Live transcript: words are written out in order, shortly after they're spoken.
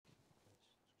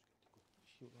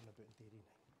see what we're on about in Dundee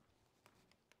now.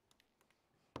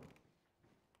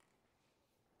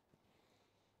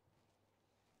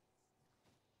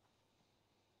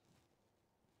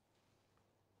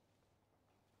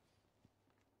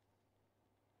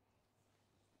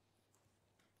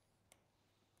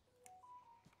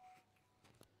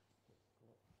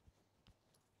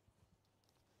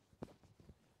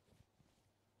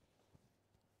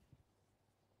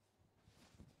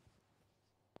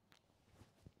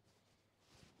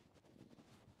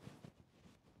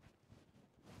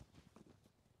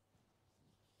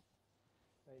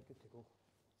 Right, good to go.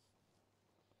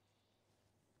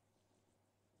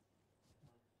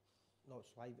 No,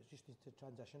 it's live, it's just need to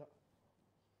transition it.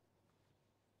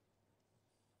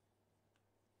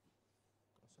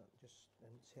 That's it, just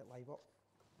set live up.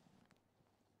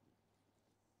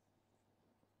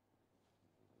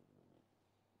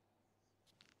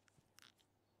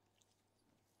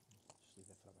 Just leave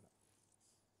it for a minute.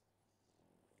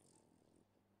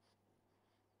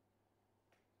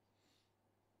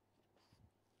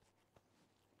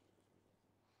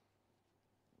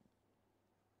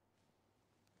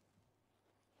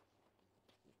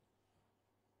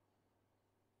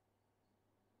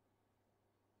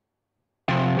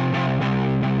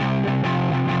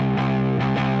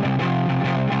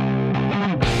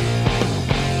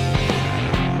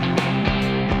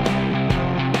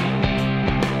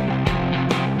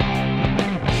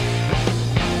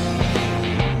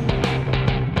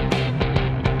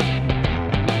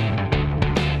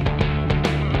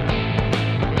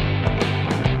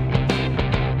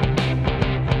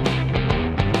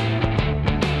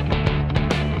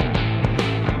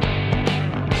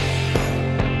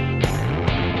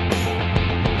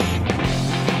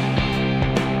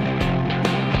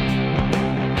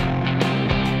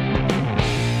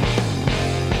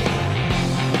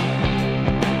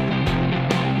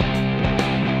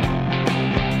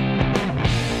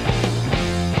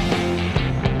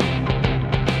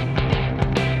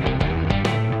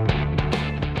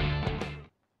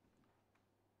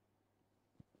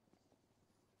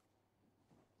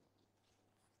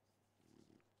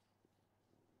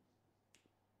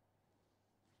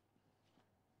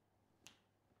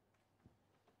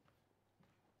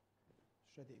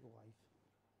 It's ready to go live.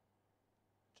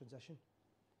 Transition.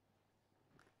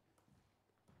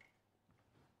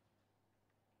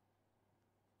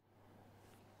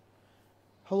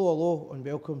 Hello, and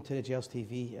welcome to the Gers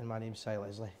TV, and my name's Si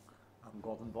Leslie. I'm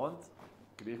Gordon Bond.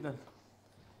 Good evening.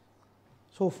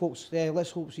 So folks,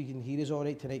 let's hope you can hear us all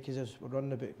right tonight, because we're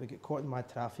running about, we get caught in mad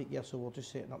traffic here, so we're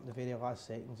just setting up the very last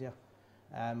seconds here.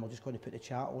 We're just going to put the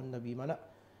chat on in a wee minute.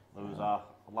 There was a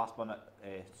last minute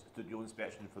studio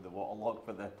inspection for the waterlog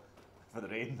for the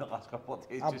rain the last couple of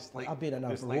days. I've been in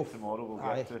like tomorrow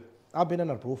we'll get to. I've been in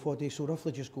Arbroath all day, so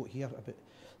roughly just got here about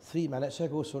 3 minutes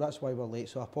ago, so that's why we're late.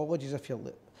 So apologies if you're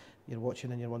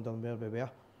watching and you're wondering where we were.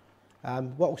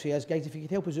 What I'll say is, guys, if you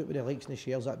could help us out with the likes and the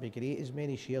shares, that'd be great. As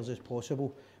many shares as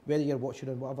possible. Whether you're watching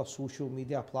on whatever social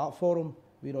media platform,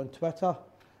 we're on Twitter,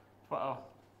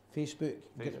 Facebook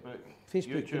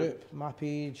YouTube. group, my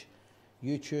page,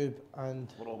 YouTube, and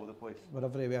we're all over the place. We're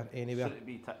everywhere, anywhere. Soon to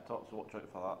be TikTok, so watch out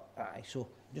for that. Aye, so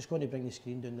I'm just going to bring the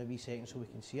screen down in a wee second so we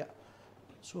can see it.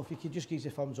 So if you could just give us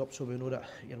a thumbs up so we know that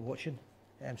you're watching.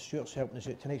 Stuart's helping us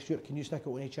out tonight. Stuart, can you stick it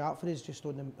on the chat for us, just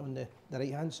on the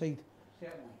right hand side?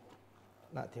 Certainly.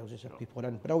 That tells us if people are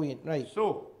in. Brilliant, right.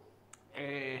 So,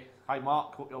 hi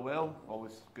Mark, hope you're well.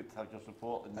 Always good to have your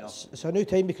support. It's a new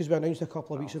time because we announced a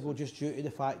couple of weeks ago, just due to the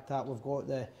fact that we've got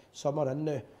the summer in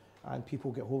now and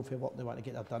people get home from work and they want to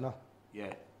get their dinner.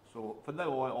 Yeah, so from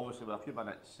now on, obviously we're a few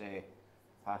minutes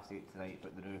past 8 tonight,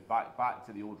 but the new back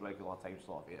to the old regular time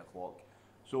slot of 8 o'clock.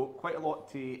 So quite a lot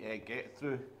to get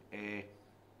through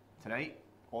tonight.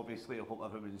 Obviously, I hope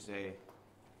everyone's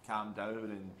calmed down,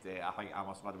 and I think I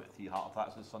must have had about 3 heart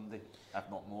attacks on Sunday, if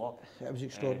not more. It was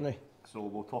extraordinary. So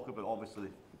we'll talk about, obviously,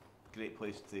 great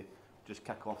place to just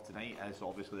kick off tonight is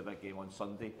obviously the big game on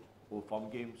Sunday, Old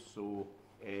Firm games. So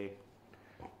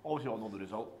obviously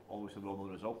we all know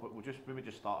the result, but we'll just maybe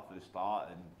just start for the start.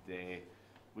 And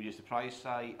were you surprised,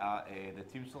 Si, at the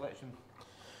team selection?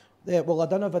 Yeah, well, I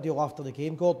done a video after the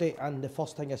game, Gordy, and the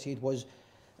first thing I said was,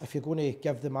 if you're going to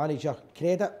give the manager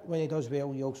credit when he does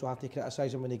well, you also have to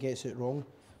criticise him when he gets it wrong.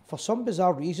 For some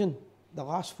bizarre reason, the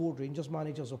last 4 Rangers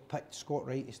managers have picked Scott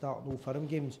Wright to start Old Firm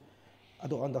games. I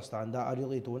don't understand that, I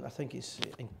really don't. I think it's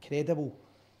an incredible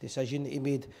decision that he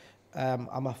made.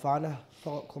 I'm a fan of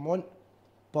Philip Clement,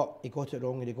 but he got it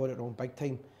wrong, and he got it wrong big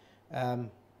time.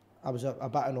 I was a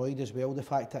bit annoyed as well, the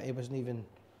fact that he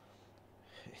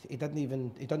done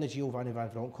the Giovanni Van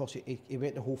Bronckhorst. He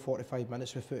went the whole 45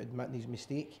 minutes without admitting his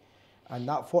mistake. And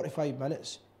that 45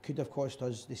 minutes could have cost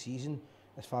us the season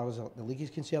as far as the league is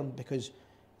concerned, because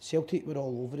Celtic were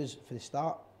all over us for the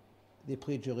start. They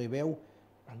played really well,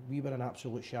 and we were in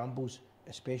absolute shambles,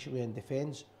 especially in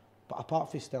defence. But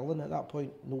apart from Sterling at that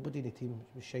point, nobody in the team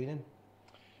was shining.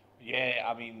 Yeah,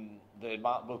 I mean,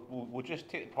 we'll just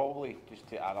probably just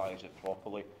to analyse it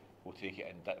properly. We'll take it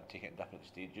in different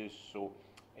stages. So,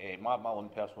 my own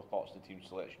personal thoughts on the team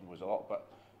selection was a lot, but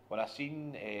when I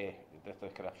seen the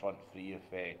kind of front three of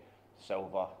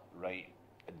Silva, Wright,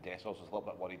 and Dessers, I was a little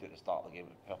bit worried at the start of the game,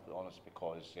 to be perfectly honest,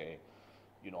 because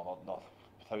not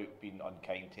without being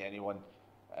unkind to anyone,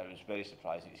 I was very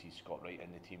surprised to see Scott Wright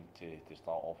in the team to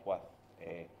start off with.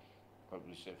 It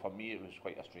was, for me, it was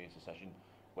quite a strange decision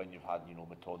when you've had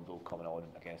Matondo coming on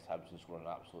against Hibs and scoring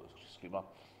an absolute screamer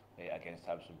against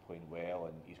Hibs and playing well,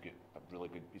 and he's got a really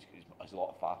good. He's a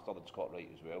lot faster than Scott Wright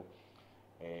as well.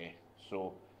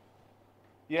 So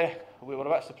yeah, we were a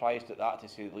bit surprised at that, to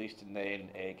say the least. And then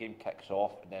game kicks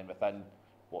off, and then within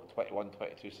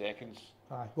 22 seconds.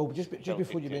 Aye. Well, just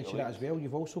before you mention that as well,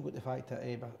 you've also got the fact that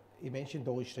he mentioned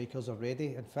all his strikers are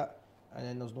ready and fit, and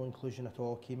then there's no inclusion at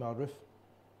all. Kemar Roof.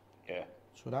 Yeah.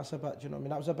 So that's a bit, do you know what I mean?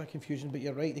 That was a bit confusing, but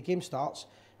you're right, the game starts,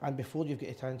 and before you've got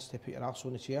a chance to put your arse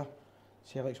on the chair,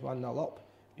 Celtic's 1-0 up.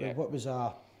 Yeah. Well, what was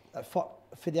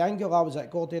for the angle I was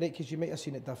at, Gordy, right, because you might have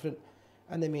seen it different.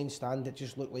 In the main stand, it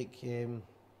just looked like,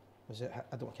 was it,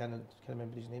 can't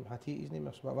remember his name, Hatati's name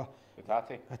or whatever.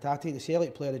 Hatati, the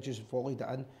Celtic player had just volleyed it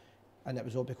in, and it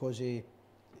was all because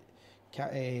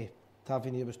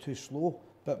Tavernier was too slow.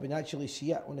 But when you actually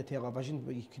see it on the television,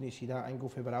 but you couldn't see that angle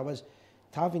from where I was,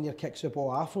 Tavernier kicks the ball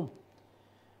off him,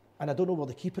 and I don't know where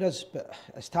the keeper is, but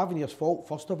it's Tavernier's fault.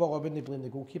 First of all, I wouldn't blame the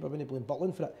goalkeeper, I wouldn't blame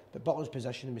Butland for it, but Butland's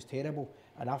position was terrible,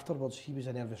 and afterwards he was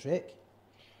a nervous wreck.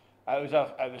 It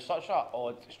was such an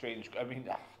odd, strange. I mean,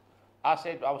 I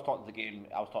was talking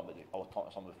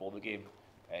to someone before the game,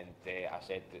 and I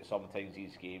said that sometimes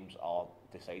these games are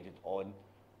decided on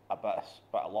a bit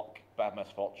of luck, bit of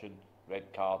misfortune,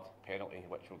 red card, penalty,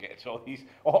 which we'll get to.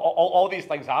 All these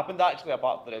things happened actually,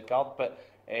 apart from the red card. But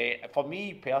for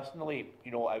me personally,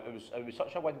 it was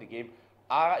such a windy game.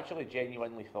 I actually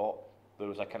genuinely thought there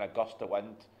was a kind of gust of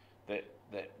wind that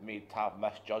made Tav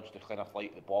misjudge the kind of flight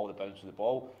of the ball, the bounce of the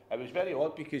ball. It was very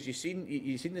odd because you seen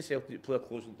the Celtic player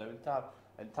closing down Tav,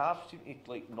 and Tav seemed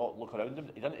to not look around him.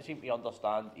 He didn't seem to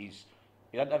understand he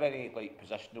didn't have any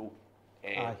positional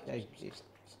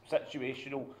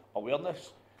situational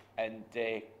awareness, and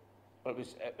it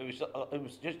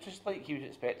was just like he was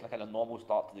expecting a kind of normal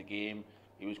start to the game.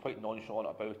 He was quite nonchalant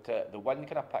about it. The wind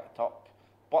kind of picked up.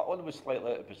 Butland was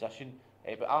slightly out of position,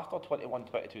 but after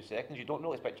 21-22 seconds, you don't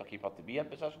really expect your keeper to be in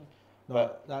position. No,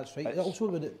 but that's right. Also,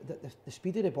 with the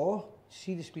speed of the ball,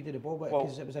 see the speed of the ball,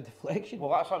 because it was a deflection.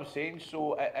 Well, that's what I'm saying.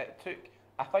 So it took,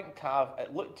 I think Tav,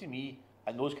 it looked to me,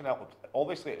 and those kind of,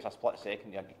 obviously it's a split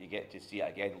second, you get to see it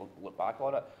again, look back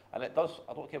on it, and it does,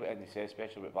 I don't care what anyone says,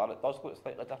 especially with VAR, it does look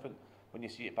slightly different when you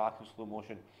see it back in slow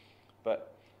motion,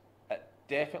 but it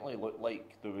definitely looked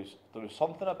like there was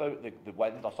something about the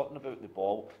wind or something about the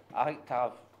ball. I think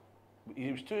Tav,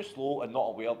 he was too slow and not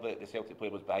aware that the Celtic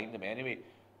player was behind him anyway,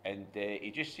 and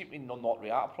he just seemed to not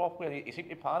react properly, and he seemed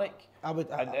to panic.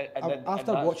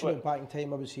 After watching it back in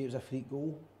time, I would say it was a freak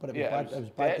goal, but it was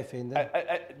bad defending.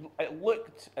 It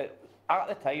looked, at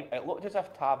the time, it looked as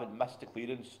if Tav had missed the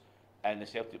clearance and the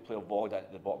Celtic player volleyed it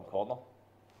at the bottom corner.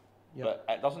 Yep. But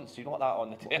it doesn't seem like that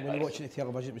on the television. When you're watching the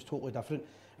television, it was totally different.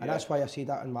 And that's why I say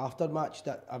that in my aftermatch,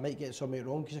 that I might get something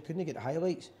wrong, because I couldn't get the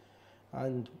highlights.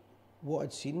 And what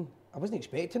I'd seen, I wasn't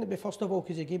expecting it to be, first of all,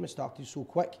 because the game had started so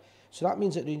quick. So that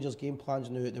means that Rangers' game plan's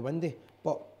now out the window.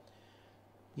 But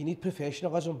you need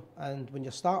professionalism, and when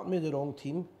you're starting with the wrong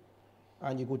team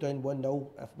and you go down 1-0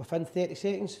 within 30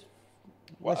 seconds,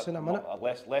 less than a minute.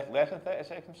 Less than 30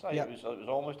 seconds, yep.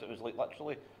 It was like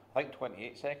literally, I think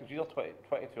 28 seconds, either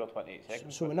 22 or 28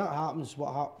 seconds. So when that happens,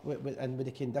 and with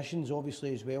the conditions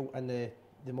obviously as well, and the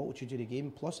multitude of the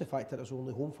game, plus the fact that there's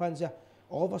only home fans there,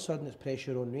 all of a sudden it's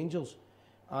pressure on Rangers,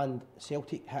 and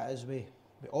Celtic hit us with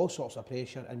all sorts of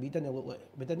pressure, and we didn't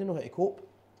know how to cope.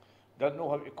 Didn't know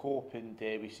how to cope, and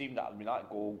we seemed that, that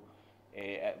goal,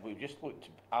 we just looked,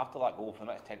 after that goal for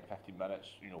the next 10 to 15 minutes,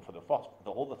 for the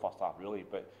whole of the first half really,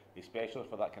 but especially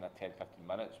for that kind of 10-15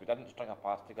 minutes, we didn't string a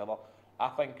pass together. I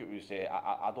think it was,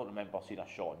 I don't remember seeing a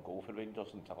shot on goal for Rangers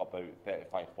until about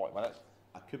 35-40 minutes.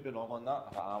 I could be wrong on that,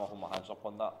 I'm holding my hands up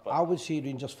on that. But I would say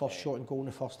Rangers' first shot on goal in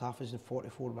the first half is in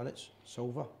 44 minutes,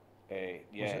 Silva.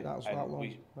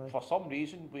 For some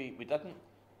reason we didn't.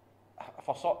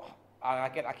 And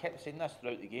I kept saying this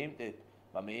throughout the game to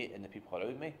my mate and the people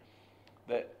around me,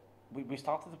 that we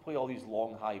started to play all these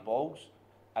long high balls,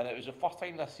 And it was the first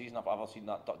time this season I've ever seen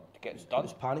that get It done.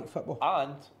 was panic football.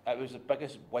 And it was the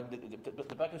biggest wind,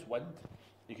 the biggest wind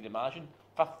you can imagine.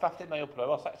 50 mile per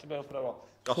hour, 60 mile per hour.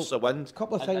 Gusts So, of wind.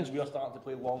 couple of things. And we are starting to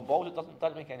play long balls. It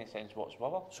doesn't make any sense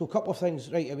whatsoever. So a couple of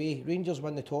things right away. Rangers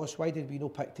win the toss. Why did we no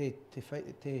pick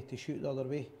to shoot the other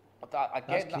way? But that, again,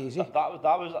 That's crazy. That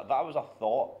was a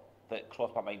thought that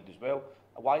crossed my mind as well.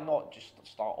 Why not just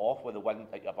start off with the wind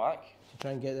at your back? To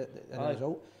try and get the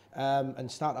result. And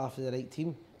start after the right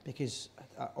team. Because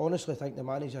I honestly think the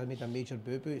manager made a major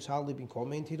boo-boo. It's hardly been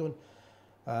commented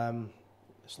on.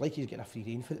 It's like he's getting a free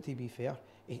rein for it, to be fair.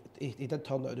 He did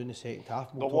turn it around in the second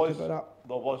half. We'll talk about that.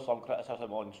 There was some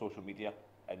criticism on social media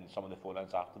and some of the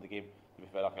phone-ins after the game. To be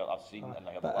fair, I've seen and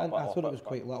I heard But a little bit I of thought it was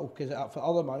quite little, because for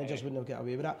other managers wouldn't have got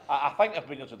away with that. I think if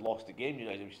Rangers had lost the game,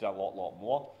 United would still a lot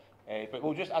more. But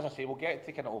we'll just, as I say, we'll get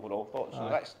to kind of overall thoughts.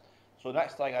 So the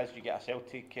next thing is you get a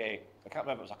Celtic, I can't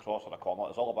remember if it was a cross or a corner,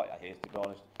 it's all about your head to be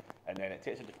honest. And then it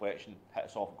takes a deflection,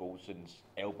 hits off Goldson's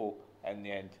elbow in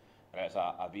the end, and it's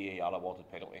a VAR awarded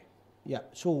penalty. Yeah,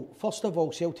 so first of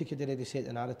all, Celtic had already set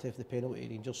the narrative, the penalty to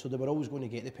Rangers, so they were always going to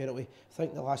get the penalty. I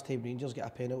think the last time Rangers got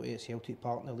a penalty at Celtic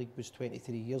Park in the league was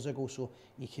 23 years ago, so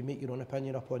you can make your own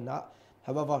opinion up on that.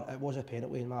 However, it was a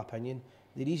penalty in my opinion.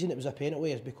 The reason it was a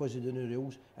penalty is because of the new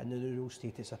rules, and the new rules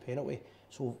state it's a penalty.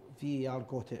 So VAR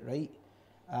got it right,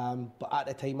 but at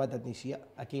the time I didn't see it.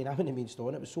 Again, I wouldn't mean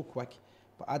on it was so quick,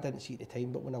 but I didn't see it at the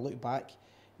time. But when I look back,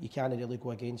 you can't really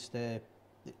go against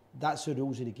that's the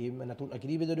rules of the game, and I don't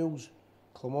agree with the rules.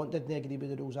 Clement didn't agree with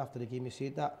the rules after the game, he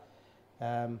said that.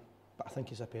 But I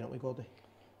think it's a penalty, Gordy.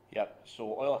 Yep,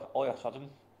 so all of a sudden,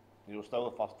 still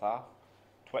the first half,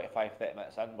 25-30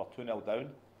 minutes in, we're 2-0 down,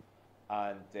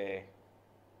 and it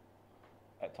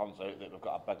turns out that we've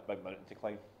got a big mountain to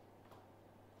climb.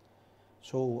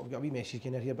 So I've got a wee message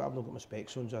in here, but I've not got my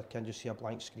specs on, so I can just see a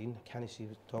blank screen. I can't see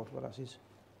what that says.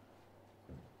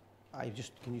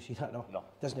 Can you see that now? No.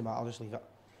 Doesn't matter, I'll just leave it.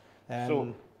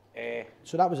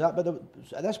 So that was that, but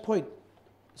at this point,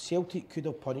 Celtic could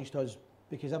have punished us,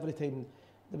 because every time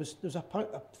there was a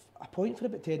point for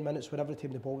about 10 minutes where every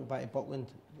time the ball went back to Butland,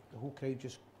 the whole crowd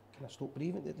just kind of stopped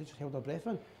breathing. They just held their breath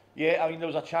in. Yeah, I mean there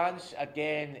was a chance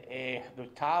again. The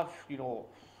Tav,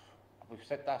 we've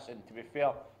said this, and to be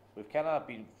fair, we've kind of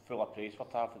been full of praise for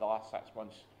Tav for the last 6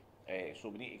 months. So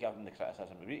we need to give him the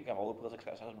criticism. We need to give all the players the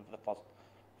criticism for the first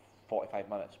 45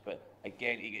 minutes, but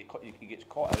again he gets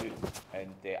caught out, and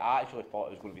I actually thought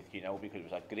it was going to be 3-0 because it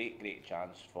was a great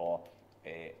chance for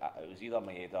it was either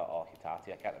Maeda or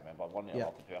Hitati, I can't remember, one of them,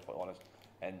 to be perfectly honest,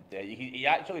 and he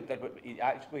actually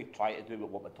tried to do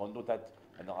what Matondo did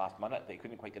in the last minute, but he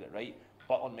couldn't quite get it right.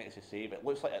 Butland makes a save. It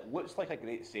looks like a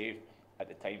great save at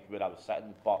the time from where I was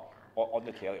sitting, but on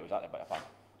the telly it was actually a bit of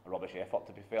a rubbish effort,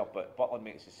 to be fair. But Butland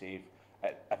makes a save.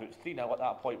 If it was 3-0 at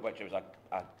that point, which it was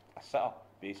a sitter,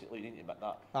 basically, you need to admit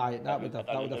that. Aye, that would have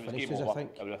finished us, I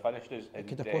think. It would have finished us. It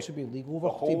could have possibly been league over,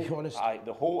 to be honest. Aye,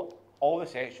 all the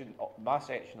section, my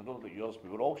section, I don't know about yours, we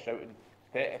were all shouting,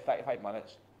 35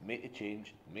 minutes, make the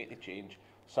change.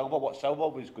 Silva was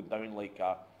going down like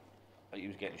he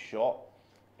was getting shot,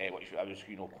 which I was,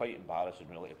 quite embarrassing,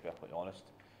 really, to be perfectly honest.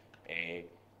 And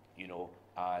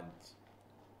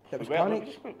it was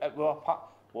panic.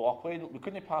 We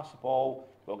couldn't pass the ball.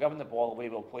 We were giving the ball away.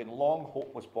 We were playing long,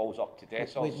 hopeless balls up to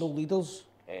Dessers. With no leaders.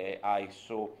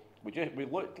 So we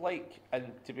looked like,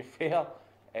 and to be fair,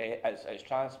 it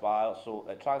transpires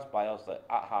that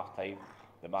at half time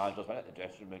the managers went into the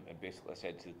dressing room and basically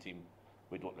said to the team,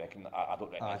 I don't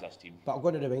recognise this team. But I'm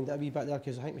going to rewind it a wee bit there,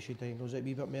 because I think we should diagnose it a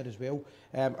wee bit more as well.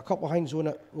 A couple of things on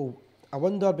it. Well, I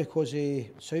wonder, because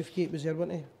Southgate was there,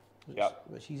 wasn't he? Yeah.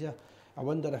 Which he's there. I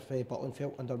wonder if Butland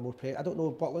felt under more pressure. I don't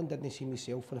know, Butland didn't see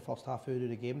himself for the first half hour of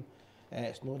the game.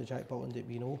 It's not the Jack Butland that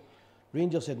we know.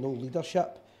 Rangers had no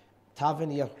leadership.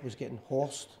 Tavernier was getting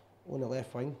horsed on the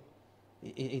left wing.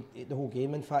 The whole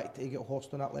game, in fact, he got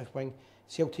horsed on that left wing.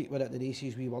 Celtic were at the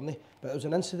races, we weren't. But there was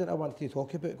an incident I wanted to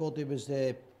talk about, Gordy.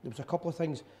 There was a couple of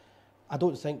things. I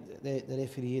don't think the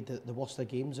referee had the worst of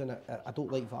games, and I don't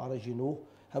like VAR, as you know.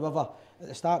 However, at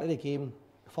the start of the game,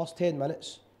 first 10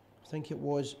 minutes, I think it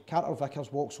was, Carter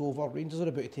Vickers walks over. Rangers are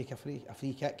about to take a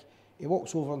free kick. He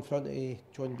walks over in front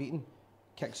of John Beaton,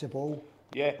 kicks the ball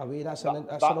away. That's an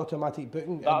automatic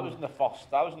booking. That was in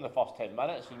the first 10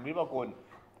 minutes, and we were going.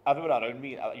 Everyone around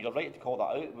me, you're right to call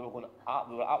that out.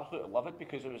 We were absolutely livid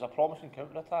because it was a promising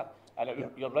counter attack, and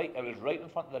you're right. It was right in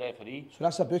front of the referee. So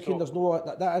that's a booking. There's no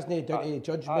that isn't down to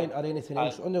judgment or anything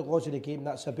else. On the laws of the game,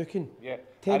 that's a booking. Yeah.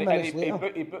 10 minutes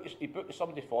later, he booked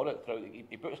somebody for it.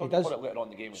 He booked somebody for it later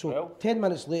on in the game as well. 10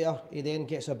 minutes later, he then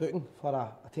gets a booking for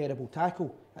a terrible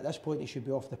tackle. At this point, he should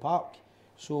be off the park.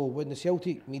 So when the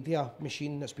Celtic media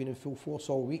machine that's been in full force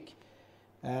all week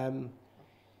are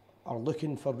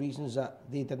looking for reasons that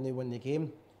they didn't win the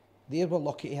game, they were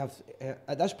lucky to have,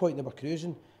 at this point they were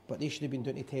cruising, but they should have been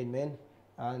down to 10 men,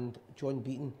 and John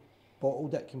Beaton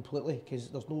bottled it completely, because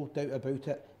there's no doubt about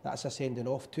it, that's a sending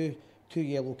off. Two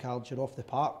yellow cards, you're off the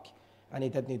park, and he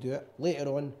didn't do it. Later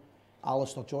on,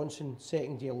 Alistair Johnson,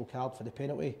 second yellow card for the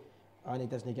penalty, and he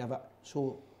doesn't give it.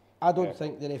 So I don't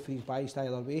think the referee's biased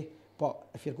either way, but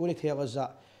if you're going to tell us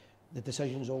that the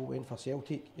decisions all went for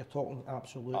Celtic, you're talking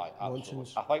absolute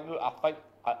nonsense. I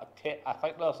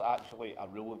think there's actually a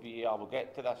rule of VAR. We'll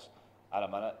get to this in a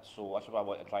minute, so that's what I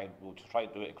want to try and we'll try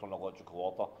and do it in chronological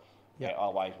order. Yeah.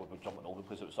 Otherwise, we'll be jumping over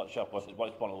because it was such a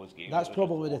one of those games. That's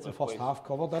probably the first half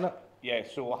covered, isn't it? Yeah.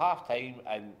 So half time,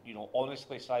 and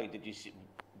honestly, Si, did you see?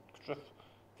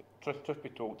 Truth be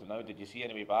told, now, did you see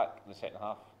any way back in the second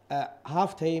half? At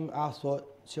half time, I thought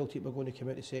Celtic were going to come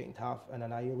out the second half and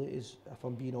annihilate us, if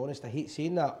I'm being honest. I hate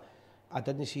saying that. I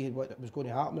didn't see what was going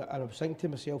to happen. And I was thinking to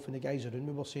myself and the guys around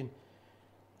me were saying,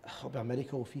 it'll be a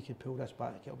miracle if he can pull this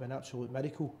back. It'll be an absolute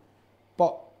miracle.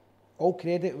 But all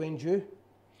credit when due.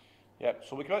 Yeah,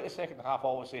 so we go out the second half,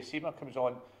 obviously. Seamer comes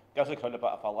on, gives the crowd a bit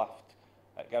of a lift.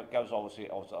 It gives obviously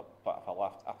a bit of a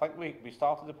lift. I think we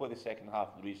started to play the second half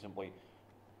reasonably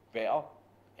better.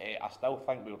 I still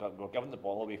think we were giving the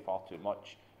ball away far too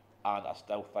much, and I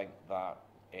still think that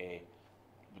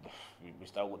we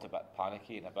still looked a bit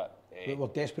panicky and a bit. We were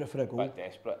desperate for a goal. A bit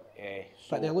desperate.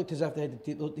 But they looked as if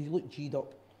they looked G'd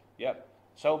up. Yep.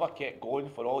 Silva kept going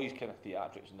for all his kind of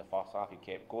theatrics in the first half. He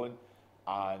kept going,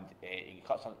 and he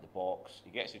cuts into the box. He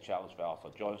gets the challenge for Arthur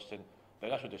Johnston. The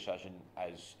initial decision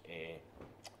is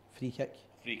free kick.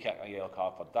 Free kick and a yellow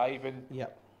card for diving.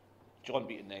 Yep. John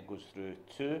Beaton then goes through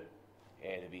to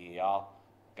the VAR,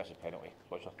 gives a penalty.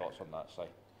 What's your thoughts on that, Si?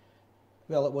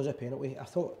 Well, it was a penalty. I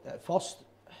thought at first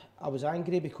I was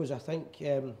angry because I think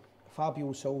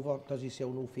Fabio Silva does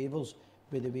himself no favours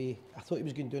with the way. I thought he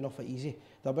was going to do enough easy.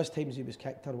 There was times he was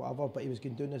kicked or whatever, but he was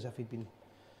going down as if he'd been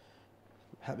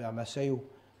hit with a missile,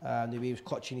 and the way he was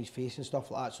clutching his face and stuff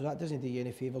like that. So that doesn't do you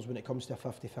any favours when it comes to a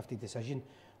 50-50 decision,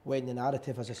 when the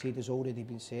narrative, as I said, has already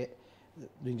been set.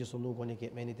 Rangers are not going to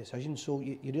get many decisions, so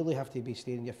you really have to be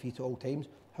staying on your feet at all times.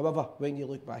 However, when you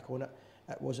look back on it,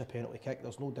 it was a penalty kick,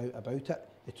 there's no doubt about it.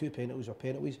 The two penalties were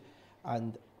penalties,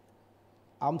 and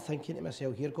I'm thinking to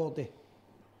myself here, Gordy,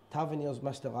 Tavernier's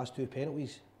missed the last two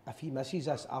penalties. If he misses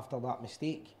this after that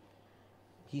mistake,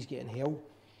 he's getting hell,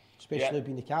 especially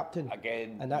being the captain.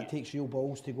 Again, and that takes real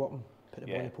balls to go up and put the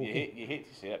ball in the pocket. You hate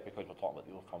to say it because we're talking about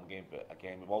the Old Firm game, but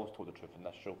again, we've always told the truth in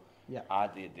this show. Yeah. I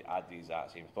had the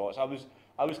exact same thoughts. I was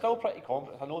still pretty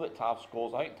confident. I know that Tav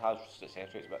scores. I think Tav's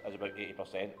success rate is about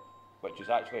 80%, which is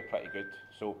actually pretty good.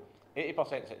 So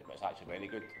 80% is actually very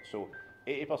good. So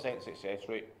 80% success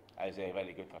rate is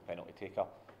very good for a penalty taker.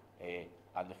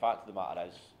 And the fact of the matter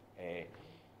is,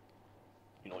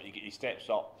 he steps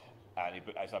up, and it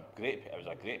was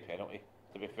a great penalty.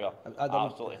 To be fair,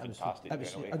 absolutely fantastic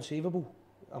penalty. It was unsavable.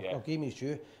 Our game is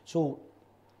due. So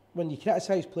when you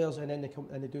criticise players and then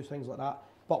they do things like that,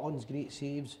 Butland's great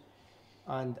saves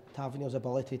and Tavernier's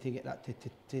ability to get that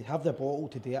to have the bottle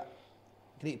to do it,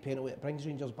 great penalty. It brings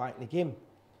Rangers back in the game.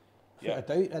 Without a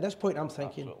doubt. At this point, I'm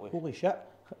thinking, holy shit.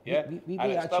 Yeah, we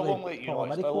and it's still only,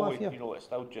 it's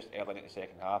still just early in the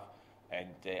second half, and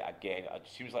again, it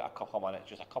seems like a couple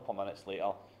of minutes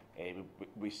later,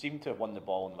 we seem to have won the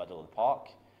ball in the middle of the park.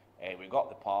 We got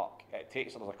the park.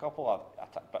 There's a couple of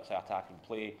bits of attacking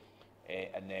play,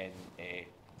 and then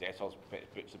Dessers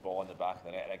puts the ball in the back of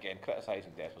the net. And again,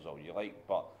 criticising Dessers all you like,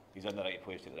 but he's in the right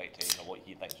place at the right time for what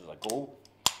he thinks is a goal.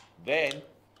 Then,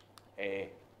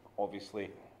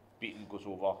 obviously, Beaton goes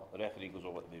over. The referee goes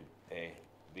over to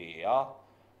the VAR,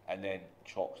 and then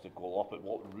chalks the goal up. But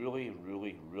what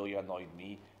really annoyed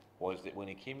me was that when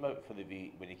he came out for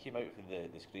the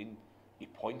screen, he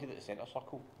pointed at the centre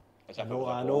circle. As if it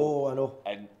was a goal. I know.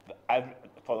 And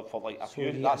for like a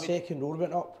few. So that second row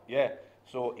went up. Yeah.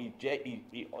 So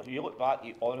if you look back,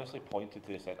 he honestly pointed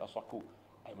to the centre circle,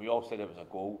 and we all said it was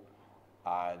a goal.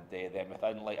 And then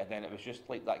within and then it was just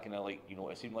like that kind of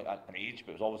it seemed like an age,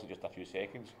 but it was obviously just a few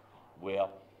seconds where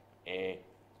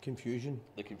confusion.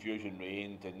 The confusion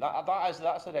reigned, and that's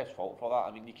the ref's fault for that.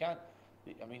 I mean, you can't.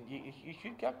 I mean, you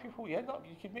could give people, you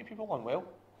could make people unwell.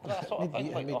 That sort of thing.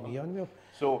 It made me unwell.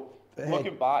 So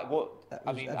looking back,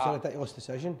 it's a ridiculous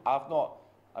decision. A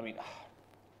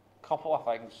couple of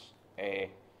things.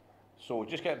 So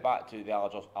just getting back to the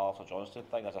Alistair Johnston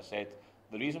thing, as I said,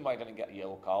 the reason why I didn't get a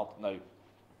yellow card. Now,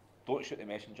 don't shoot the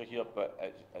messenger here, but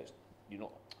it's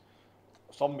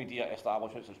some media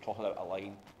establishments have trotted out a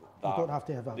line You don't have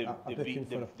to have a booking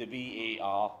for the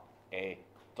VAR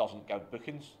doesn't give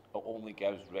bookings; it only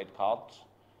gives red cards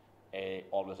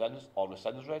or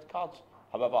rescinds red cards.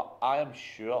 However, I am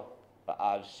sure that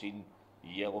I've seen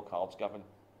yellow cards given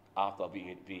after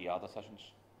VAR decisions.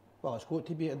 Well, it's got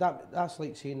to be that's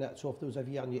like saying that. So if there was a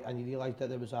VAR and you realised that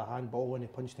there was a handball and he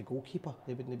punched the goalkeeper,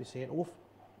 they wouldn't be sent off.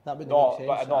 That wouldn't make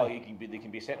sense. No, they can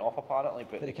be sent off apparently,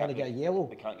 but they can't get a yellow.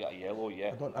 They can't get a yellow.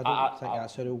 Yeah. I don't think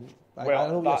that's a rule. Well, I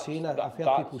know what you're saying. I've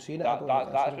heard people saying it.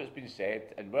 That's what's been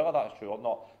said, and whether that's true or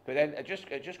not. But then it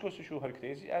just goes to show how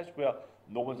crazy it is, where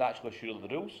no one's actually sure of the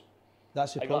rules.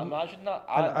 That's the problem. Imagine that.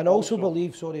 And I also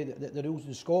believe, that the rules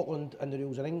in Scotland and the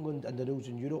rules in England and the rules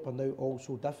in Europe are now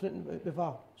also different with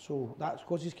VAR. So that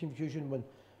causes confusion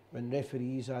when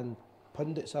referees and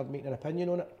pundits are making an opinion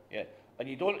on it. Yeah, and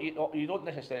you don't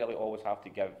necessarily always have to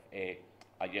give a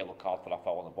yellow card for a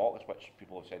foul in the box, which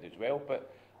people have said as well.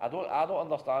 But I don't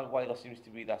understand why there seems to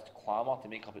be this clamour to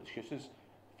make up excuses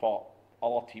for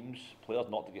other teams' players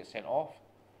not to get sent off.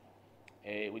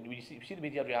 When you see the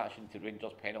media reaction to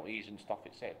Rangers penalties and stuff,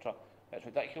 etc., it's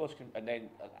ridiculous. And then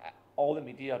all the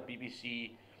media,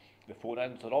 BBC, the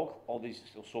phone-ins, they're all these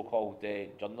so-called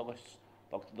journalists,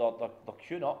 they're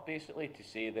queuing up basically to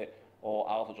say that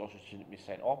Arthur Johnson shouldn't be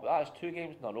sent off. But that is 2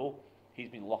 games in a row he's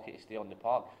been lucky to stay on the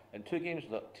park, and 2 games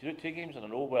in a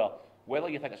row where whether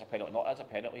you think it's a penalty or not, it's a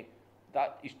penalty.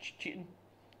 That is cheating.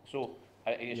 So.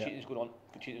 Cheating's going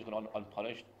on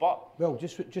unpunished. But well,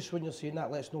 just when you're saying that,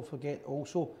 let's not forget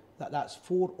also that that's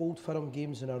 4 Old Firm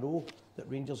games in a row that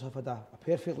Rangers have had a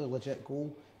perfectly legit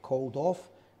goal called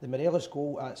off. The Morelos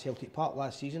goal at Celtic Park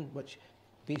last season, which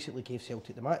basically gave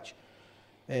Celtic the match.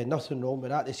 Nothing wrong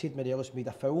with that. They said Morelos made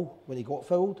a foul when he got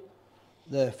fouled.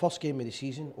 The first game of the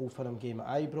season, Old Firm game at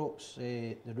Ibrox,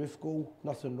 the roof goal,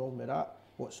 nothing wrong with that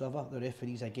whatsoever. The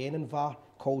referees again in VAR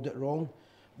called it wrong.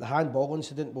 The handball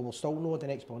incident, we'll still know an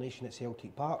explanation at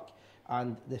Celtic Park,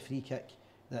 and the free kick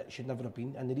that should never have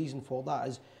been. And the reason for that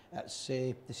is it's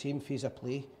the same phase of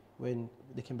play when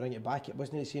they can bring it back. It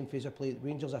wasn't the same phase of play.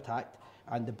 Rangers attacked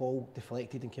and the ball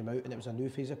deflected and came out, and it was a new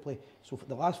phase of play. So for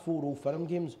the last 4 Old Firm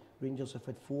games, Rangers have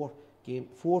had 4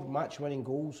 match-winning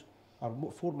goals,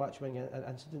 or 4 match-winning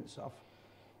incidents that have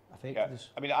affected us.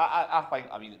 I mean, I think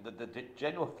the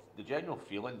general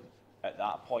feeling at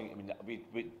that point. I mean,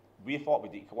 we thought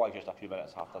we'd equalise just a few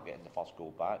minutes after getting the first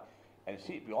goal back. And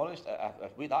see, to be honest,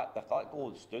 if that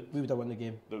goal had stood, we would have won the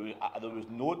game. There was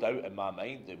no doubt in my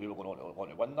mind that we were going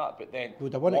to win that. But then we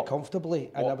would have won it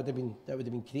comfortably, and that would have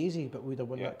been crazy. But we would have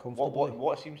won that comfortably.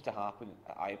 What seems to happen,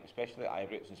 especially at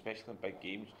Ibrox, and especially in big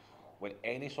games, when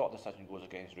any sort of decision goes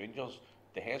against Rangers,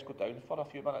 the heads go down for a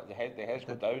few minutes. The heads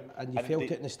go down, and you felt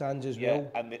it in the stands as well.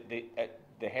 And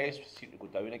the heads seem to go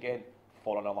down again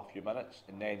for another few minutes,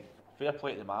 and then. Fair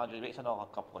play to the manager, he makes another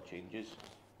couple of changes.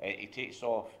 He takes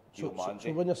off so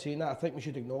when you're saying that, I think we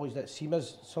should acknowledge that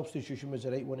Seema's substitution was the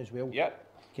right one as well. Yep.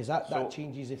 Because that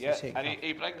changes if you second half. And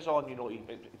he brings on,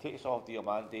 he takes off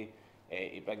Diomande,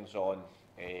 he brings on,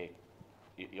 he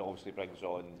obviously brings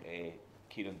on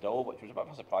Kieran Dill, which was a bit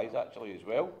of a surprise actually as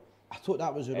well. I thought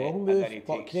that was the wrong move,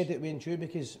 but credit went due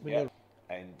because when you're...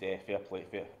 And fair play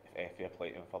to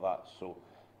him for that. So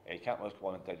he can't come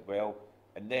on and did well.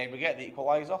 And then we get the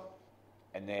equaliser.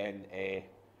 And then,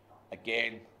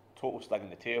 again, total sting in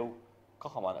the tail. A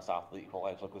couple of minutes after the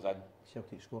equaliser goes in,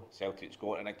 Celtic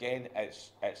score. And again,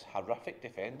 it's horrific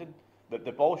defending.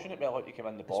 The ball shouldn't be allowed to come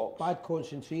in the box. Bad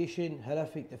concentration,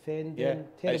 horrific defending,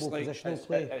 terrible positional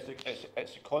play.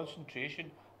 It's the concentration,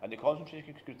 and the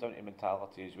concentration goes down to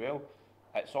mentality as well.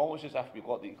 It's almost as if we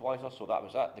got the equaliser, so that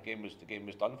was it. The game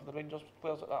was done for the Rangers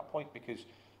players at that point, because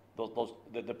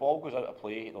the ball goes out of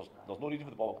play. There's no reason for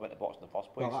the ball to come into the box in the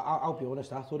first place. Well, I'll be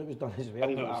honest, I thought it was done as well.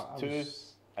 And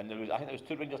I think there was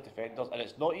 2 Rangers defenders, and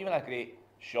it's not even a great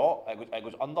shot. It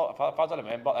goes under, if I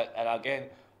remember. And again,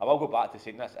 I will go back to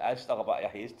saying this. It is still a bit of a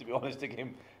haze, to be honest, the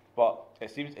game, but it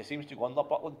seems to go under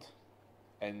Butland,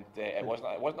 and it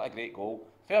wasn't a great goal.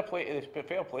 Fair play.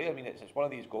 I mean, it's one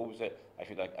of these goals that if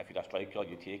you're a striker,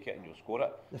 you take it and you'll score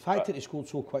it. The fact that he scored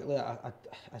so quickly,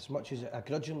 as much as I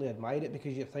grudgingly admire it,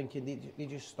 because you're thinking they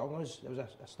just stung us. It was a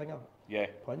stinger. Yeah.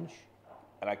 Punch.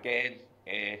 And again,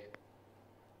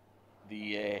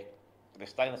 the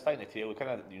sting in the tail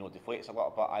kind of deflates a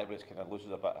little bit. Ibrox kind of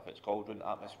loses a bit of its cauldron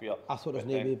atmosphere. I thought there's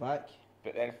no way back.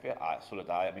 But then, so did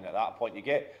I. I mean, at that point, you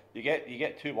get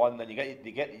 2-1, then you get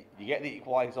the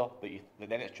equaliser, but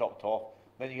then it's chopped off.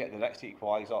 Then you get the next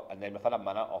equaliser, and then within a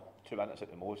minute or 2 minutes at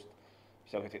the most,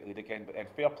 Celtic take the lead again. But then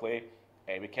fair play,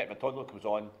 we kept Matondo comes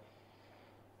on.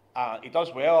 He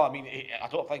does well. I mean, I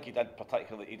don't think he did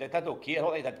particularly. He did okay. I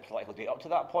don't think he did particularly great up to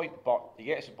that point. But he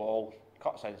gets the ball,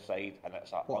 cuts inside, and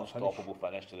it's an unstoppable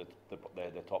finish to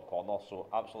the top corner. So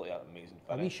absolutely an amazing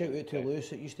finish. A wee shout out to Lewis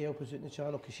that used to help us out in the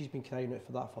channel, because she's been crying out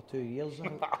for that for 2 years.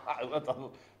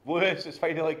 Lewis, it's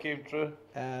finally came true.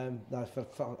 No, for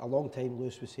a long time,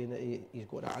 Lewis was saying that he's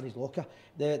got that in his locker.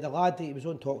 The lad, he was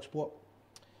on TalkSport,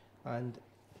 and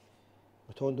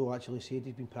Matondo actually said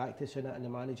he'd been practising it and the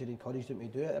manager encouraged him to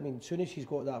do it. I mean, as soon as she's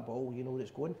got that ball, you know where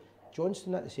it's going.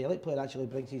 Johnston, the Celtic player, actually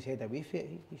brings his head away from it.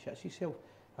 He shits himself.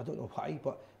 I don't know why,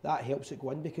 but that helps it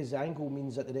go in, because the angle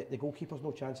means that the goalkeeper's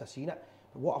no chance of seeing it.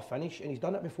 But what a finish, and he's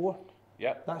done it before.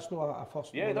 Yeah. That's not a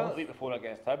first. Yeah, he done it the week before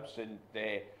against Hibs, and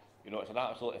you know, it's an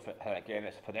absolute, again,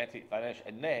 it's a phonetic finish.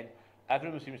 And then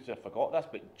everyone seems to have forgot this,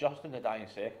 but just in the dying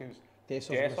seconds,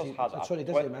 Dessers has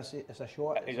doesn't miss it. It's a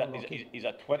shot. He's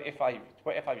a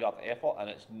 25-yard effort, and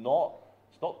it's not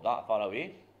that far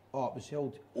away. Oh, it was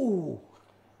held. Oh.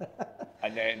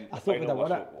 And then I thought we'd have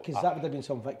won it, because that would have been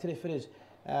some victory for us.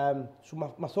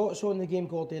 So my thoughts on the game,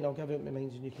 Gordy, and I'll give out my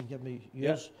minds and you can give me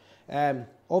yours. Yeah.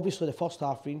 Obviously, the first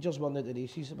half, Rangers won the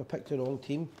races. We picked the wrong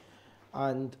team,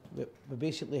 and we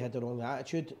basically had the wrong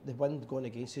attitude. The wind going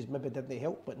against us maybe didn't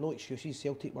help, but no excuses.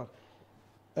 Celtic were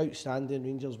outstanding,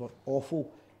 Rangers were awful,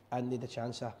 and they had a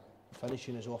chance of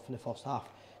finishing us off in the first half.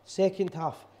 Second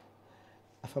half,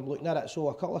 if I'm looking at it, so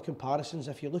a couple of comparisons.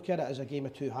 If you look at it as a game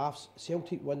of two halves,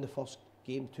 Celtic won the first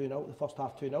game 2-0, the first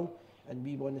half 2-0, and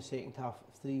we won the second half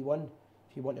 3-1,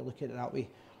 if you want to look at it that way.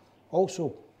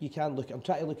 Also, you can look, I'm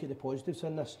trying to look at the positives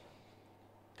in this,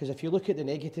 because if you look at the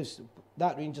negatives,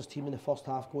 that Rangers team in the first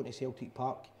half going to Celtic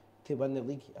Park to win the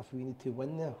league, if we need to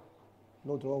win there,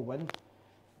 no draw, win,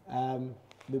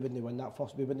 we wouldn't win that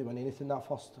first, we wouldn't win anything that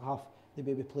first half, the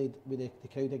way we played with the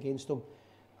crowd against them.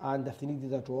 And if they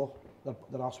needed a draw,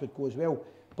 their arse would go as well.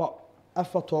 But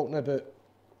if we're talking about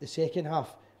the second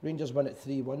half, Rangers win at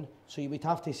 3-1, so you would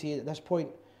have to say at this point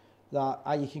that,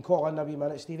 you can call in a wee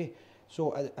minute, Stevie.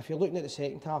 So if you're looking at the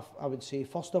second half, I would say,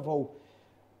 first of all,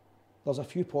 there's a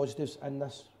few positives in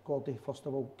this, Gordy. First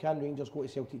of all, can Rangers go to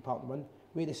Celtic Park and win?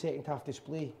 With the second half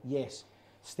display, yes.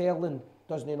 Sterling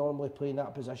doesn't normally play in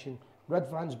that position.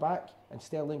 Ridvan's back and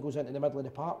Sterling goes into the middle of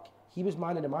the park. He was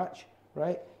man of the match,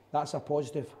 right? That's a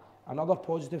positive. Another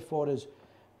positive for us,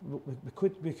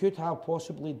 we could have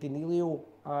possibly Danilo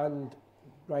and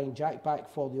Ryan Jack back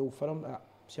for the Old Firm at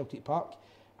Celtic Park,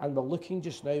 and we're looking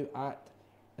just now at,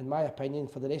 in my opinion,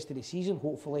 for the rest of the season,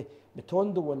 hopefully,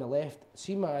 Matondo on the left,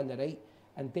 Sima on the right,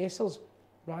 and Dessers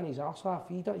ran his arse off.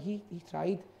 He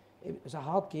tried. It was a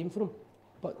hard game for him,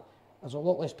 but there's a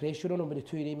lot less pressure on him with the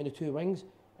two of them and the two wings,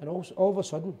 and also, all of a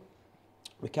sudden,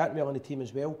 we can't well on the team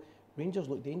as well. Rangers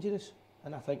look dangerous,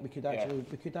 and I think we could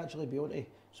actually be onto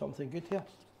something good here.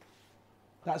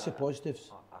 That's the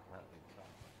positives.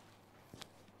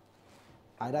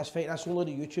 Aye, that's fine. That's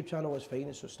only the YouTube channel. It's fine.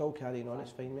 It's still carrying on. It's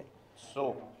fine, mate.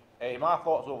 So, my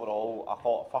thoughts overall. I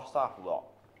thought first half, look,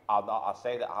 I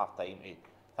said at half time. I think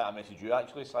I messaged you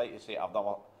actually, to say I've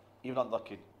never, even under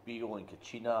Beagle and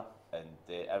Kachina and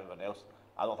everyone else,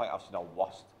 I don't think I've seen a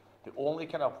worst. The only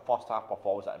kind of first half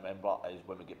performance that I remember is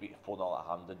when we get beat 4-0 at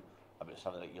Hampden about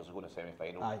 7 or 8 years ago in the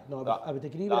semi-final. Aye, no, I would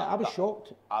agree with that. I was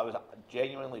shocked. I was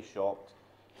genuinely shocked.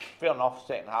 Fair enough,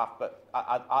 second half, but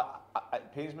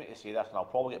it pains me to say this, and I'll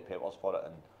probably get papers for it.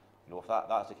 And you know, if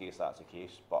that's the case, that's the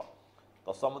case. But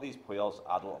there's some of these players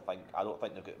I don't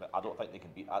think they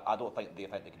can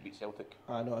beat Celtic.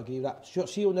 I know, I agree with that. Sure,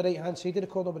 see on the right hand side of the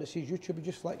corner where it says YouTube, you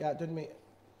just flick that down, mate.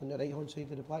 On the right hand side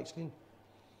of the black screen,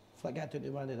 flick that down to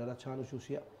one of the other channels, you'll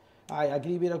see it. I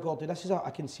agree with you, Gordon. This is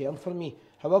a concern for me.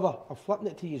 However, I'm flipping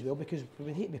it to you as well, because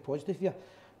we need to be positive here.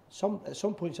 At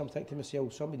some points I'm thinking to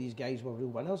myself, some of these guys were real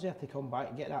winners there to come back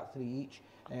and get that 3 each.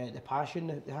 The passion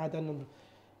that they had in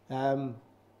them.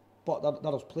 But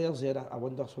there's players there, I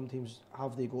wonder sometimes,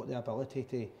 have they got the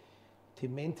ability to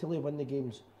mentally win the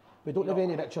games? We don't have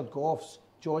any Richard Goffs,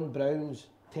 John Browns,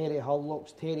 Terry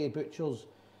Hurlocks, Terry Butchers.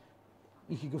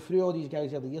 You could go through all these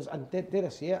guys over the years, and dare I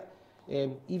say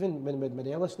it, even when with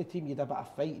Morelos in the team, you had a bit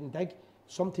of fight and dig.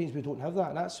 Sometimes we don't have that,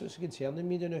 and that's what's concerning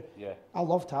me now. Yeah. I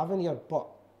love Tavernier, but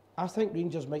I think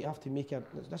Rangers might have to make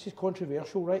this is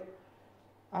controversial, right?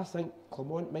 I think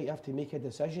Clement might have to make a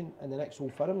decision in the next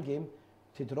Old Firm game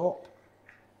to drop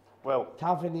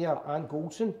Tavernier and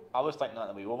Goldson. I was thinking that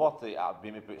the way over to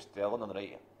maybe put Sterling on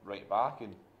the right back.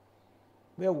 And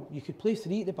well, you could play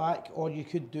 3 at the back, or you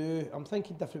could do, I'm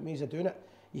thinking different ways of doing it.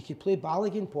 You could play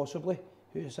Balogun possibly,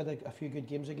 who's had a few good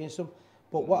games against them.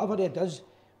 But whatever he does,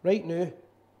 right now,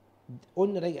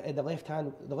 on the right,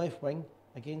 the left wing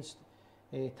against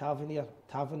Tavernier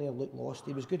looked lost.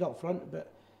 He was good up front, but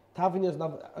Tavernier's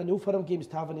never, I know for him games,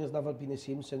 Tavernier's never been the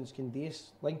same since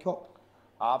Candace link up.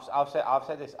 I've said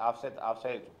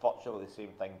virtually the same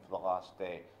thing for the last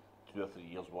 2 or 3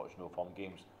 years watching Old Firm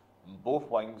games. In both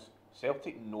wings,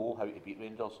 Celtic know how to beat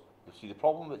Rangers. You see, the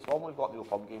problem we've got in the Old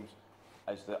Firm games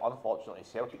is that unfortunately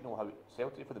Celtic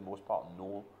for the most part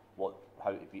know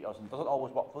how to beat us, and it doesn't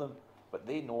always work for them. But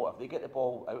they know if they get the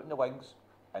ball out in the wings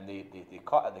and they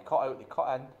cut out, they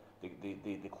cut in,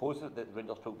 they close the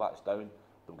Rangers fullbacks down,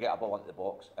 they'll get a ball into the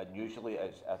box, and usually I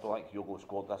don't think Kyogo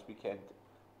scored this weekend,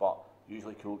 but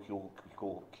usually Kyogo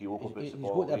puts the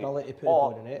ball away. He's got the ability to put the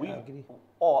ball in it, I agree.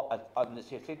 Or at the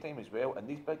same time as well, in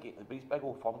these big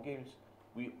Old Firm games,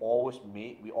 we always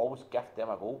gift them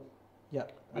a goal. Yeah,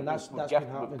 and that's been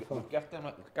happening for... We've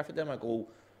gifted them a goal,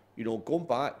 you know, going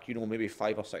back, you know, maybe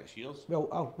 5 or 6 years.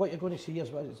 Well, what you're going to see is,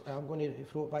 I'm going to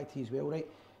throw it back to you as well, right?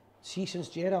 See, since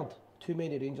Gerrard, too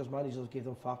many Rangers managers gave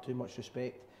them far too much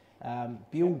respect.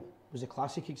 Beale was a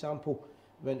classic example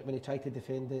when he tried to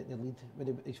defend the lead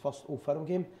when his first Old Firm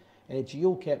game.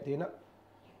 Gio kept doing it.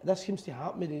 This seems to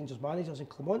happen with Rangers managers, and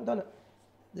Clement done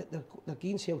it. They're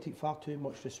giving Celtic far too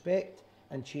much respect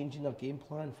and changing their game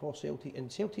plan for Celtic,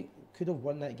 and Celtic could have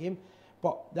won that game.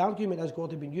 But the argument is,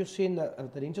 Gordon, when you're saying that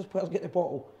if the Rangers players get the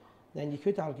bottle, then you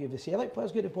could argue if the Celtic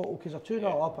players get the bottle, because they're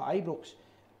 2-0 up at Ibrox.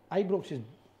 Ibrox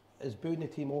is booing the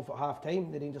team off at half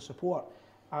time, the Rangers support.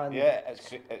 And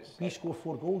we score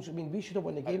 4 goals. I mean, we should have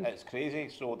won the game. It's crazy.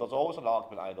 So there's always an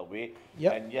argument either way.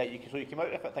 Yep. And yeah, you came out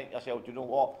of it thinking to yourself, do you know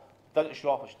what? Didn't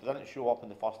show up in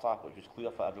the first half, which was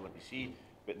clear for everyone to see.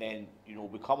 But then, you know,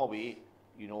 we come away,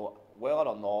 you know, whether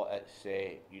or not it's,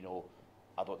 you know,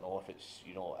 I don't know if it's,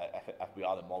 you know, if we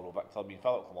are the moral victor. I mean,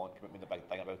 Philip Clement came out and made a big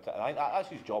thing about it, and I think that's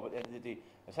his job at the end of the day.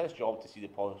 It's his job to see the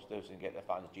positives and get the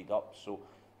fans G'd up. So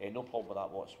no problem with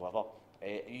that whatsoever.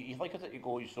 You look at it, you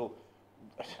go, so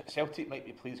Celtic might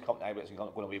be pleased coming to Ibrox and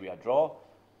going away with a draw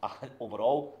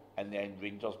overall, and then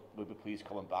Rangers would be pleased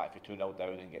coming back for 2-0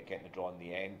 down and getting the draw in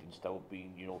the end and still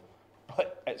being, you know.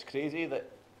 But it's crazy that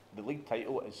the league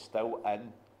title is still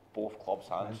in both clubs'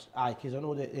 hands. Aye, because I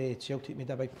know that Celtic made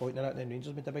a big point in it, and then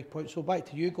Rangers made a big point. So back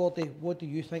to you, Gordy. What do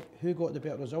you think? Who got the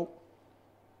better result?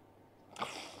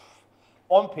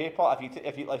 On paper,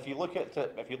 if you look at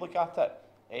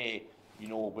it, you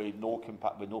know, with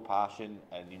no passion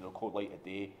and, you know, cold light of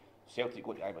day, Celtic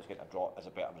going to Ibrox getting a draw is a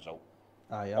better result.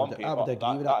 Aye, I would agree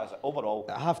with that. Is overall.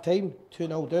 At half time,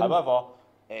 2-0 down. However,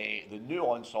 the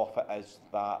nuance of it is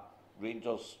that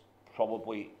Rangers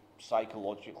probably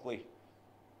psychologically,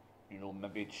 you know,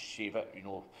 maybe shave it, you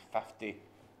know, 55%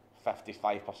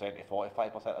 to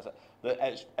 45%. Is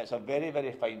it? It's a very,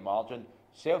 very fine margin.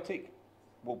 Celtic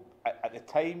will, at the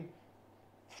time,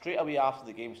 straight away after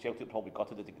the game, Celtic probably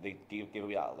gutted it. They gave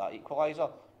away that equaliser,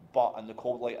 but in the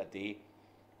cold light of day,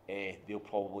 they'll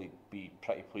probably be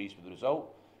pretty pleased with the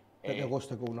result. But they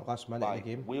lost a goal in the last minute of the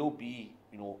game. We'll be,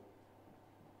 you know,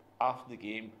 after the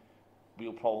game,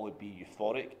 we'll probably be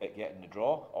euphoric at getting the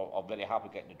draw, or very happy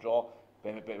getting the draw.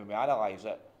 But when we analyse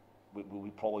it, we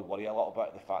probably worry a little bit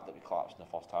at the fact that we collapsed in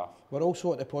the first half. We're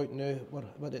also at the point now, we're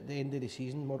at the end of the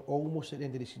season, we're almost at the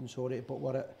end of the season, sorry,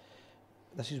 but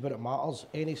this is where it matters.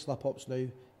 Any slip-ups now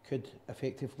could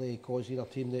effectively cause either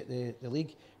team the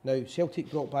league. Now, Celtic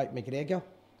brought back McGregor,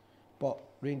 but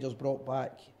Rangers brought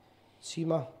back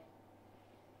Sima.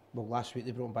 Well, last week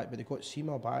they brought him back, but they got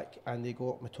Sima back and they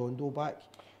got Matondo back,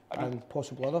 and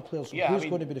possible other players. So who's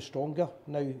going to be the stronger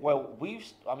now? Well, we've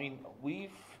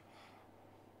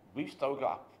still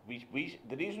got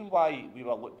the reason why we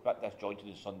were looked a bit disjointed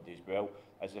on Sunday as well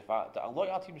is the fact that a lot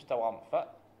of our teams still aren't fit.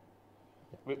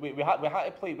 We had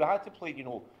to play, you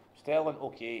know, Sterling.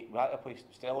 Okay, we had to play.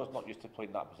 Sterling's not used to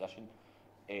playing that position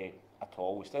at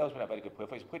all. Sterling's been a very good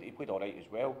player. He played all right as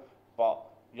well, but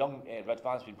young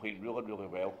Redvan's been playing really, really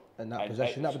well in that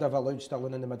position. That would have allowed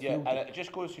Sterling in the midfield. Yeah, and it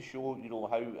just goes to show, you know,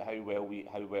 how well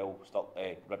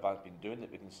Redvan's been doing,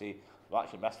 that we can say we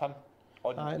actually missed him.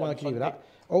 I agree with that.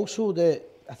 Also,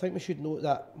 I think we should note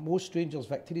that most Rangers'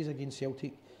 victories against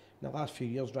Celtic in the last few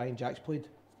years, Ryan Jack's played.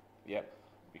 Yeah,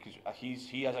 because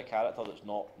he has a character that's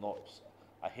not.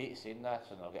 I hate saying this,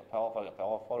 and I'll get power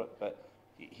for it, but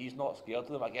he's not scared of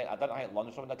them. Again, I didn't think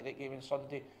Lundstrom had a great game on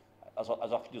Sunday.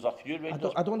 There's a few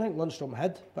Rangers. I don't think Lundstrom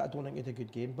had, but I don't think he had a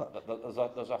good game. But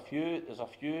there's a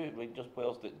few Rangers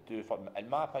players that do, in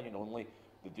my opinion only,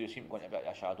 they do seem to go into a bit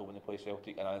of a shadow when they play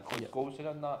Celtic, and I include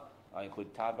Goldson in that. I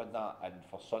include Tab in that, and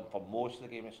for most of the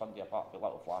game on Sunday, apart from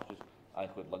little flashes, I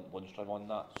include Lundstrom on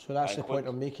that. So that's the point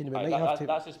I'm making.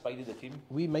 That's the spine of the team.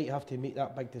 We might have to make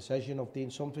that big decision of doing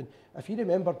something. If you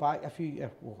remember back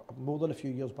more than a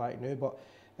few years back now, but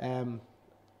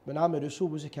when Amaruso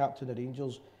was the captain of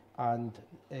Rangers, and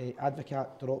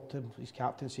Advocate dropped him, his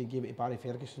captaincy, and gave it to Barry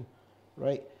Ferguson,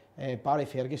 right? Barry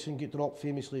Ferguson got dropped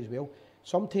famously as well.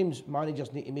 Sometimes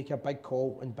managers need to make a big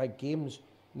call in big games.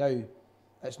 Now,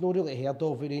 it's not really heard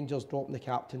of with Rangers dropping the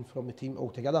captain from the team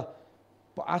altogether,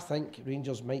 but I think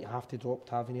Rangers might have to drop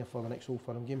Tavernier for the next Old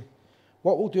Firm game.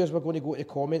 What we'll do is we're going to go to the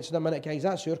comments in a minute, guys.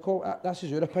 That's your call. This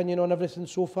is your opinion on everything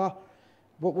so far.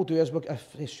 What we'll do is,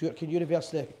 if Stuart, can you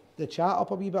reverse the chat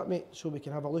up a wee bit, mate, so we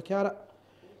can have a look at it?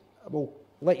 We'll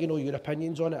let you know your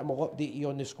opinions on it, and we'll update you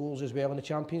on the scores as well in the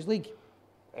Champions League.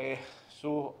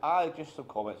 So just some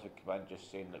comments have come in just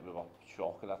saying that we were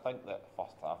shocking. I think that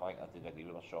first half, I did agree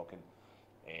we were shocking.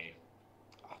 I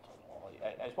don't know.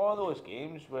 It's one of those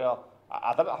games where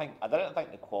I didn't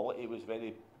think the quality was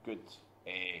very good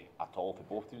at all for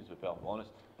both teams, to be perfectly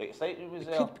honest. The excitement was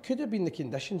there. Could have been the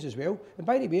conditions as well. And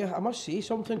by the way, I must say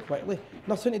something quickly.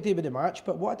 Nothing to do with the match,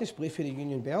 but what a display for the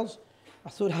Union Bears. I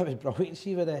thought that was brilliant.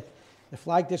 See with the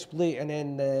flag display and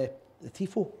then the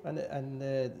tifo and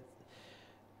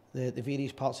the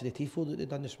various parts of the tifo that they'd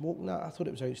done the smoke and that. I thought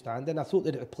it was outstanding. I thought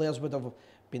that the players would have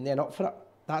been then up for it.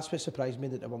 That's what surprised me,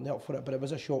 that they weren't up for it, but it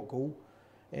was a shot goal.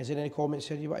 Is there any comments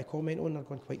here you want to comment on? They're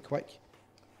going quite quick.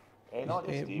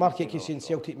 Mark Hickey saying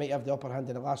Celtic might have the upper hand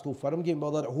in the last Old Firm game,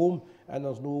 but they're at home and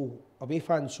there's no away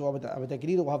fans, so I would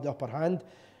agree they'll have the upper hand.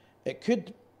 It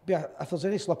could be, if there's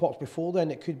any slip-ups before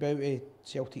then, it could be out of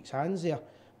Celtic's hands there,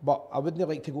 but I wouldn't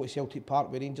like to go to Celtic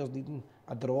Park with Rangers needing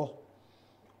a draw.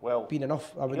 Well, being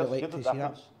enough, I wouldn't like to see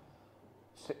that.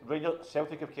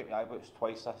 Celtic have kept the Ibrox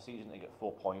twice this season to get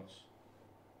 4 points.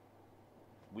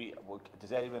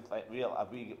 Does anyone think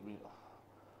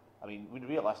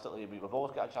realistically, we've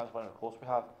always got a chance of winning. Of course we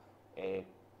have. You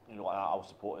know, and I'll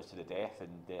support us to the death,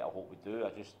 and I hope we do. I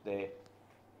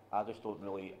just don't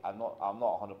really. I'm not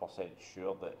 100%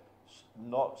 sure that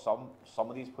not some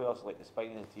of these players, like the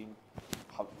spine of the team,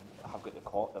 have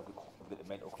got the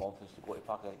mental confidence to go to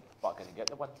Park and get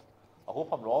the win. I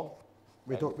hope I'm wrong.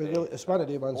 It's one of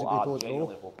the ones that we don't know.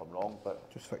 I hope I'm wrong, but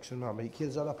just fixing my mic.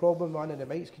 Is there a problem, man, in the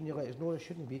mics? Can you let us know? It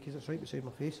shouldn't be, because it's right beside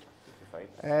my face.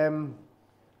 Fine.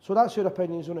 So that's your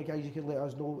opinions on it, guys. You can let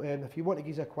us know. If you want to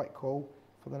give us a quick call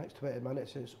for the next 20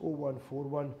 minutes, it's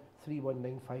 0141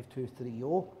 319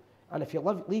 5230. And if you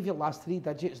leave your last 3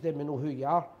 digits, then we know who you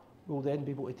are. We'll then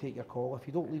be able to take your call. If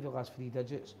you don't leave your last 3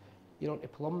 digits, you're on to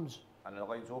plums. And the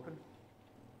line's open?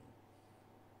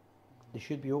 They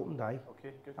should be opened, aye.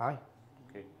 Okay, good. Aye.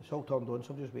 Okay. It's all turned on,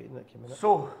 so I'm just waiting that minute.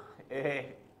 So,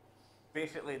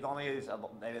 basically, none of us are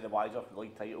any of the wiser for the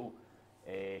league title.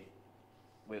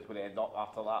 Where it's going to end up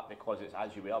after that, because it's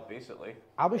as you were, basically.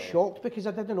 I was shocked because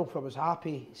I didn't know if I was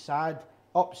happy, sad,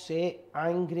 upset,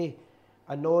 angry,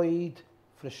 annoyed,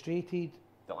 frustrated.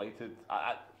 Delighted.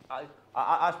 That's what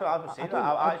I was saying.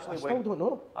 I still don't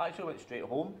know. I actually went straight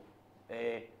home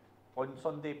on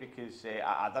Sunday because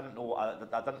I didn't know.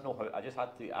 I didn't know how. I just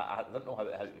had to. I didn't know how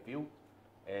to feel.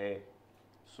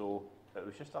 So it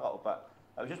was just a little bit.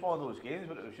 It was just one of those games,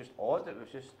 but it was just odd. It was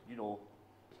just, you know,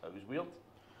 it was weird.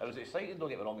 It was exciting, don't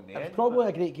get me wrong, in the end. It's probably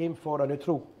a great game for a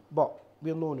neutral, but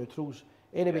we're no neutrals.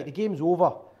 Anyway, yeah. The game's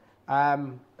over.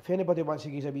 If anybody wants to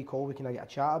give us a wee call, we can get a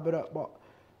chat about it. But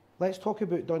let's talk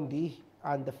about Dundee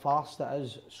and the farce that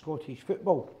is Scottish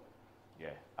football.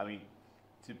 Yeah, I mean,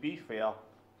 to be fair,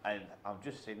 and I'm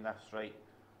just saying this, right,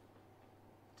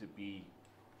 to be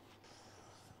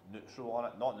neutral on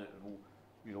it, not neutral,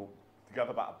 you know, to give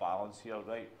a bit of balance here,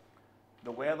 right?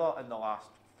 The weather in the last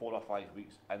 4 or 5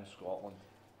 weeks in Scotland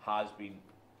has been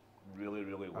really,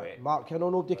 really wet. Mark, I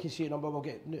know nobody can see a number. We'll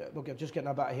get just getting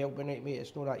a bit of help with it, mate.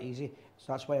 It's not that easy.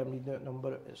 So that's why I'm reading that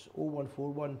number. It's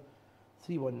 0141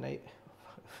 319.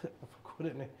 I forgot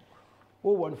it now.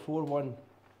 0141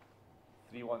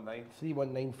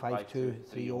 319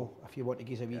 5230. If you want to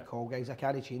give us a wee call, guys. I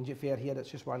can't change it fair here. It's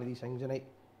just one of these things, innit?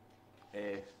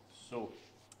 So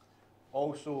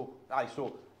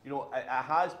you know, it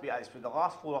has been. It's for the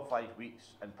last 4 or 5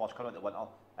 weeks, and plus coming into winter.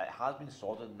 It has been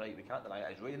sodden, right? We can't deny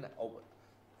it. It's raining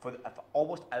for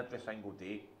almost every single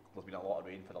day. There's been a lot of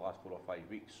rain for the last 4 or 5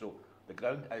 weeks, so the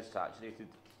ground is saturated.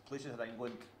 Places in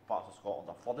England, parts of Scotland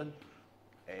are flooding.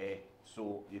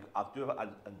 So I do have it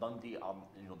in Dundee. You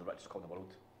know, the richest club in the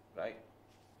world, right?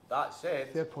 That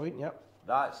said, fair point. Yep.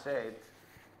 That said,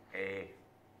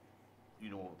 you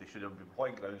know, they should have been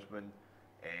employing groundsmen.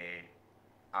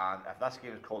 And if this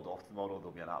game is called off tomorrow,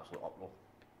 there'll be an absolute uproar.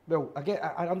 Well,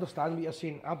 I understand what you're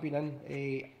saying. I've been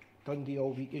in Dundee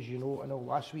all week, as you know, and all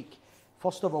last week.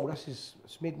 First of all, it's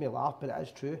made me laugh, but it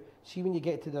is true. See, when you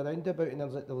get to the roundabout and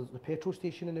there's the petrol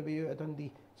station in the way out of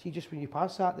Dundee, see, just when you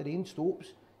pass that, the rain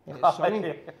stops. and it's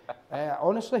sunny.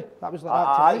 Honestly, that was like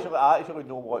that I tonight. I actually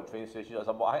know what train station is.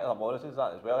 I think there's a Morrison's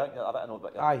that as well. I think I know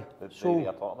about Aye, so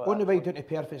you're talking about. on the way down to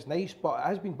Perth it's nice, but it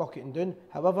has been bucketing down.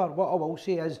 However, what I will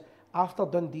say is, after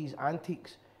Dundee's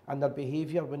antics and their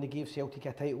behaviour when they gave Celtic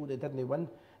a title they didn't win,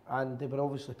 and they were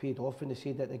obviously paid off when they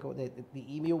said that they got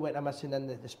the email went missing in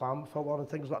the spam filter and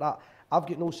things like that, I've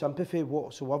got no sympathy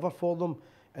whatsoever for them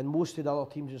and most of the other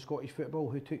teams in Scottish football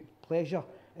who took pleasure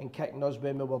in kicking us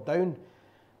when we were down.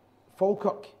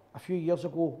 Falkirk a few years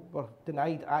ago were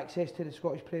denied access to the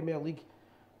Scottish Premier League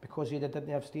because they didn't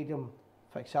have stadium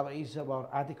facilities that were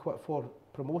adequate for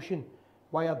promotion.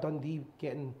 Why are Dundee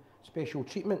getting special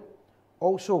treatment?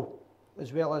 Also,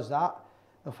 as well as that,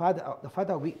 they've had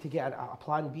a week to get a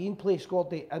plan B in place,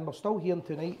 Gordy, and we're still hearing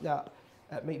tonight that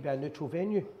it might be a neutral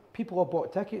venue. People have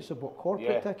bought tickets, they've bought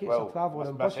corporate tickets, they're travelling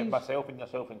in buses. Myself and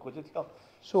yourself included here.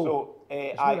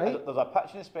 Right. There's a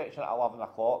pitch inspection at 11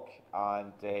 o'clock,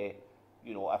 and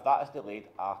you know, if that is delayed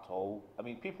at all, I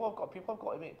mean, people have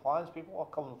got to make plans. People are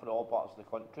coming from all parts of the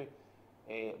country.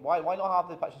 Why not have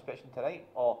the pitch inspection tonight,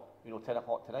 or 10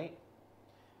 o'clock tonight?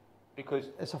 Because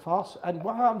it's a farce. And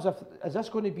what happens if is this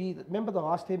going to be? Remember the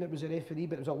last time it was a referee,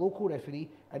 but it was a local referee,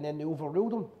 and then they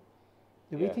overruled him.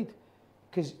 They waited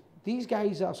because these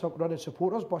guys that are running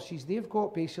supporters buses, they've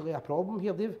got basically a problem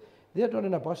here. They're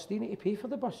running a bus. They need to pay for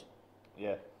the bus.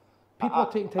 Yeah, people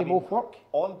are taking time off work.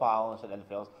 On balance, and in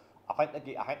fairness, I think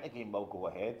the game will go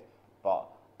ahead, but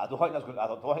I don't think it's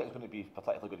going to be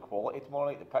particularly good quality tomorrow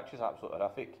night. The pitch is absolutely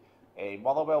horrific.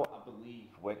 Motherwell, I believe,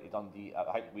 went to Dundee. I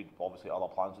think we'd obviously other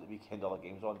plans at the weekend, other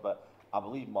games on, but I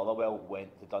believe Motherwell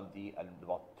went to Dundee and they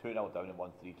were 2-0 down and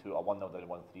 1-3-2, or 1-0 down and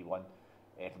 1-3-1.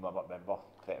 If I remember,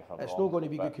 it's not going to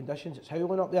be good conditions. It's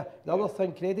howling up there. The other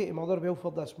thing, credit to Motherwell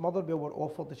for this. Motherwell were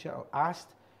offered the chance,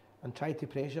 asked, and tried to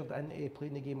pressure into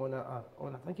playing the game on I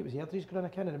think it was Airdrie's ground, I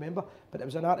can't remember, but it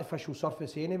was an artificial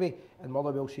surface anyway, and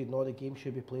Motherwell said no, the game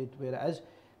should be played where it is.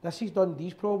 This is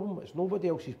Dundee's problem, it's nobody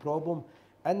else's problem.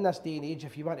 In this day and age,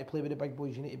 if you want to play with the big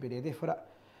boys, you need to be ready for it.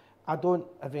 I don't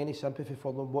have any sympathy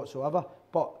for them whatsoever,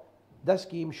 but this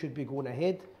game should be going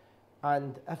ahead,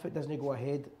 and if it doesn't go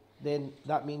ahead, then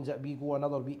that means that we go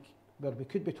another week where we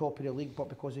could be top of the league, but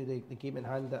because of the game in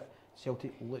hand, that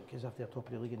Celtic look as if they're top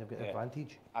of the league and they've got the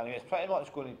advantage. I mean, it's pretty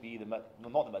much going to be not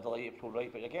the middle of April,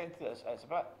 right? But you're getting to this. It's a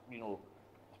bit,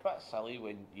 it's a bit silly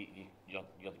when you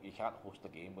can't host a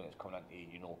game when it's coming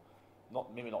into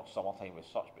maybe not summertime as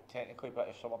such, but technically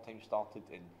British summertime started,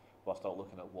 and we're still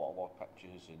looking at waterlogged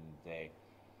pitches, and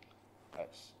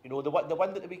it's the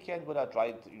wind at the weekend would have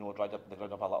dried up the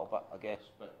ground up a little bit, I guess,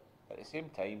 but at the same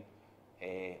time,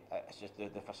 it's just the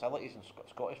facilities in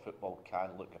Scottish football can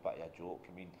look a bit of a joke.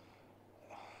 I mean,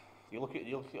 you look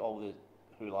at all the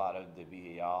hula around the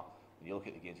VAR, and you look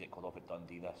at the games that get called off at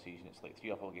Dundee this season. It's like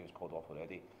 3 or 4 games called off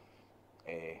already.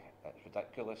 It's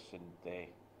ridiculous, and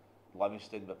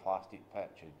Livingston with plastic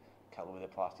pitch, and Killar with the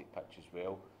plastic pitch as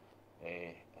well.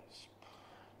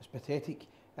 It's pathetic.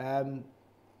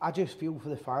 I just feel for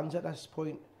the fans at this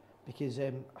point. Because,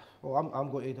 I'm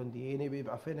going to Dundee anyway,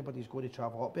 but if anybody's going to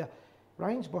travel up there,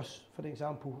 Ryan's bus, for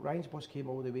example, came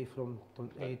all the way from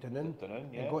Dunoon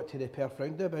and got to the Perth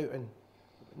roundabout, and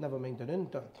never mind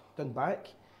Dunoon back.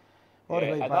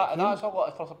 And that's a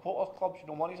lot for supporters clubs.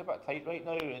 Money's a bit tight right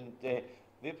now, and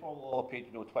they probably all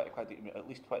paid 20 quid, at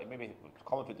least 20, maybe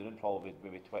coming from Dunoon probably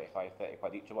maybe 25, 30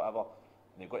 quid each or whatever,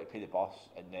 and they've got to pay the bus,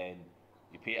 and then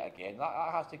you pay it again. That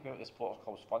has to come out of the supporters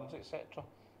club's funds, etc.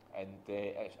 And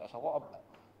it's a lot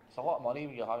of money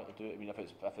when you're having to do it. I mean, if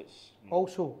it's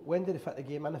also, when do they fit the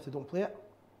game in if they don't play it?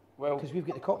 Well, because we've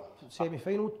got the cup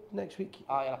semi-final next week.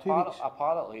 Aye, and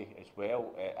apparently as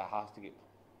well, it has to get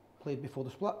played before the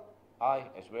split. Aye,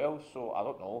 as well. So I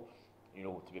don't know.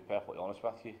 To be perfectly honest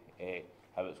with you,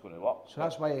 how it's going to work. So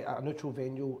that's why a neutral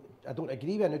venue. I don't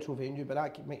agree with a neutral venue,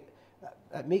 but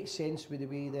it makes sense with the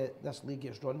way that this league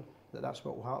gets run. That's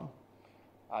what will happen.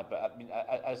 But I mean,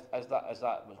 is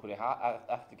that what's going to happen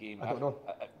if the game? I don't know.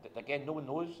 Again, no one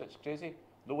knows. It's crazy.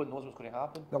 No one knows what's going to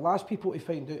happen. The last people to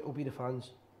find out will be the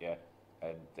fans. Yeah,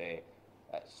 and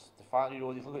it's the fan. You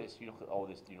look at this. You look at all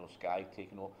this. Sky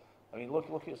taking over. I mean,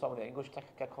 look at some of the English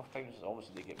kick-off times.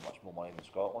 Obviously, they get much more money than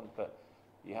Scotland, but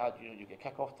you get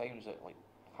kick-off times at like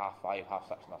 5:30,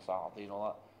 6:30 on a Saturday and all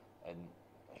that, and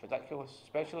it's ridiculous.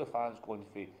 Especially the fans going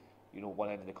from one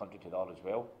end of the country to the other as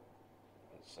well.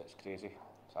 It's crazy.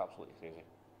 It's absolutely crazy.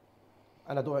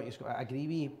 And I don't think I agree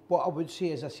with you. What I would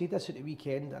say is, I said this at the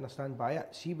weekend and I stand by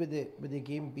it. See, with the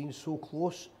game being so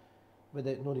close, with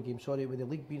the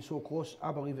league being so close,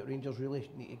 I believe that Rangers really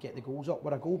need to get the goals up.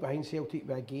 We're a goal behind Celtic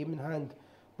with a game in hand,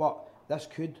 but this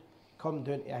could come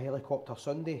down to a helicopter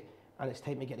Sunday, and it's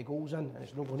time to get the goals in, and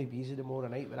it's not going to be easy tomorrow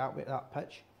night with that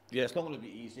pitch. Yeah, it's not going to be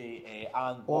easy.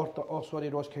 And or sorry,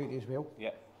 Ross County as well. Yeah,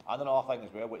 and another thing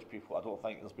as well, which people I don't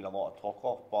think there's been a lot of talk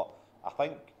of, but I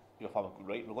think if I'm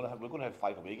right, we're going to have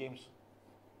 5 away games.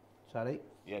 Is that right?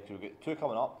 Yeah, we've got 2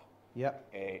 coming up.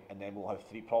 Yep. And then we'll have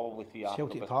 3 after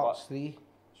Celtic this Hearts split. 3.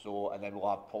 So, and then we'll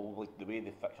have probably, the way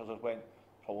the fixtures have went,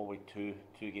 probably two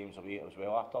games away as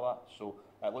well after that. So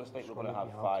it looks like we're going to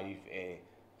have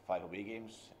 5 away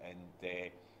games, and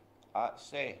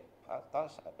that's I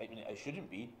mean, it shouldn't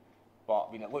be, but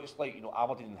I mean, it looks like, you know,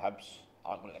 Aberdeen and Hibs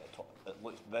aren't going to get the top. It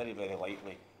looks very, very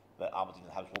likely that Aberdeen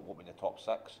and Hibs won't be in the top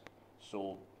 6.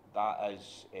 So that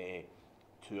is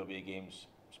 2 away games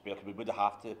spare. We would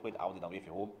have to play Aberdeen away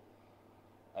from home,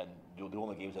 and the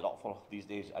only games they're up for these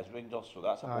days is Rangers, so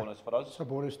that's a bonus for us. It's a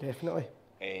bonus, definitely.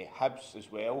 Hibs as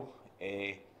well.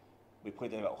 We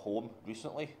played them at home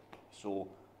recently, so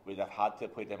we'd have had to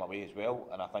play them away as well.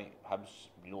 And I think Hibs,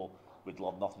 you know, would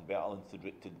love nothing better than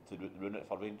to ruin it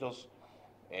for Rangers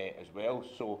as well.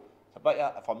 So it's a bit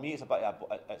of, for me, it's a bit of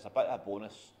a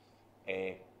bonus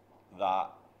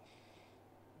that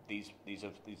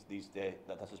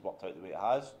that this has worked out the way it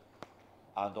has,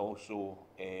 and also.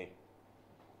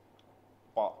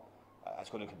 But it's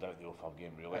going to come down to the Old Firm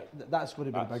game, really. That's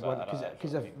going to be a big one,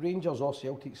 because if Rangers or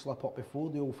Celtic slip up before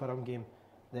the Old Firm game,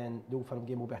 then the Old Firm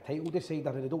game will be a title decider,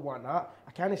 and I don't want that.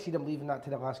 I can't see them leaving that to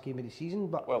the last game of the season.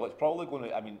 But well, it's probably going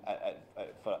to. I mean,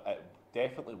 it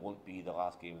definitely won't be the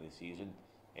last game of the season.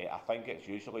 I think it's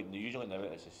usually now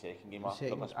it's the second game after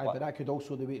the split. But that could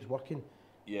also the way it's working.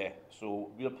 Yeah, so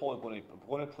we're probably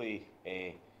going to play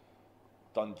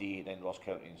Dundee, then Ross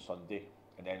County on Sunday,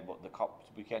 and then the cup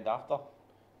weekend after.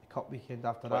 Cup weekend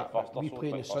after that, we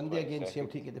play on the Sunday against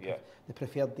Celtic at the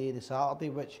preferred day, the Saturday,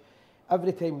 which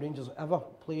every time Rangers ever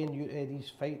play in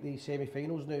these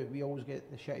semi-finals now, we always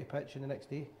get the shitty pitch in the next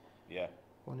day. Yeah.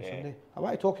 On the Sunday. I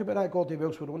want to talk about that, Gordy,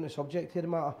 whilst we're on the subject here,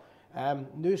 matter.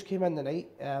 News came in the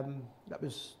night, that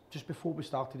was just before we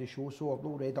started the show, so I've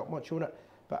not read up much on it,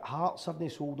 but Hearts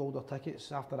haven't sold all their tickets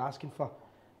after asking for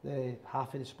the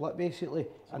half of the split, basically,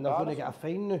 and they're going to get a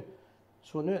fine now.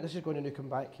 So now this is going to come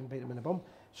back and bite them in the bum.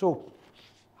 So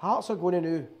Hearts are going to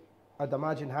now, I'd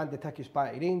imagine, hand the tickets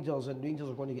back to Rangers, and Rangers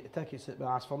are going to get the tickets that we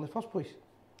asked for in the first place.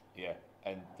 Yeah,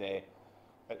 and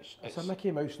it's a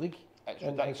Mickey Mouse league. It's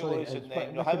ridiculous.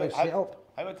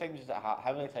 How many times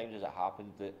has it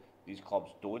happened that these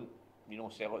clubs don't, you know,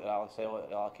 sell out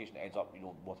the allocation, ends up, you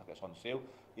know, more tickets on sale?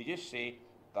 You just say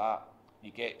that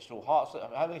you get, so Hearts,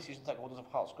 how many season ticket holders have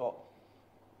Hearts got?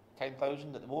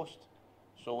 10,000 at the most.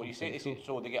 So you say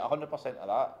so they get 100% of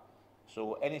that.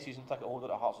 So any season ticket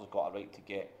holder at Hearts has got a right to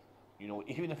get, you know,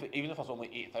 even if it's only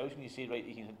 8,000, you say, right,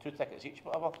 you can have 2 tickets each,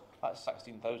 whatever. That's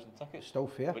 16,000 tickets. Still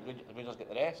fair. Rangers get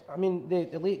the rest. I mean,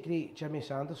 the late great Jimmy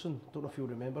Sanderson, don't know if you'll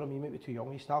remember him. He might be too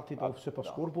young. He started off Super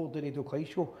Scoreboard, the Radio Clyde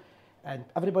show, and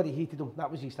everybody hated him.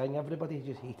 That was his thing. Everybody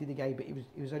just hated the guy, but he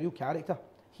was a real character.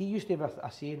 He used to have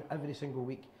a saying every single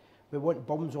week: "We want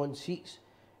bums on seats."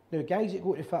 Now, guys that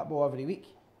go to football every week,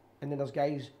 and then there's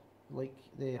guys like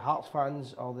the Hearts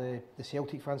fans or the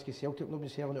Celtic fans, because Celtic will be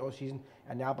selling it all season,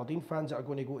 and the Aberdeen fans that are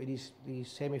going to go to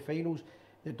these semi-finals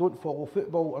that don't follow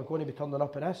football are going to be turning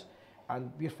up in this,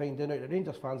 and we're finding out that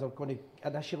Rangers fans are going to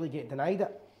initially get denied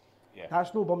it. Yeah.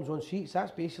 That's no bums on seats,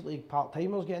 that's basically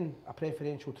part-timers getting a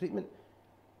preferential treatment.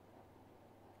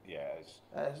 Yeah,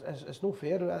 it's no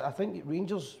fair. I think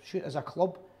Rangers should, as a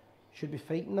club, should be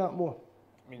fighting that more.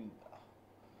 I mean,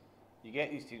 you get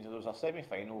these teams, there was a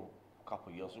semi-final a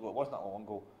couple of years ago, it wasn't that long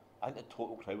ago, I think the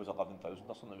total crowd was 11,000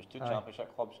 or something. There was 2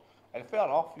 championship clubs, and fair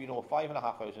enough, you know,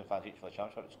 5,500 fans each for the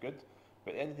championship, it's good,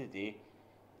 but at the end of the day,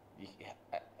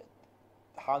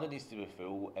 Hannah needs to be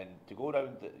full, and to go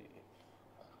around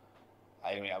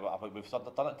anyway, we've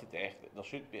done it to death.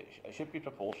 It should be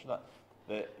proportionate.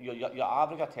 Your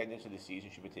average attendance of the season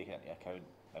should be taken into account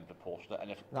and proportionate.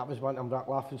 And if that was one, I'm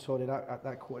laughing, sorry,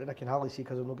 that quote, and I can hardly see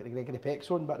because I'm not getting Gregory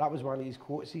Peck's on, but that was one of his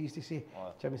quotes he used to say.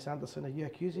 Jimmy Sanderson, are you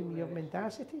accusing me of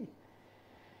mendacity?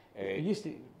 He used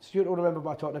to, Stuart will remember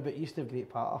what I'm talking about, he used to have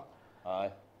great patter.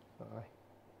 Aye.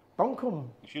 Buncombe.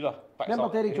 You should have picked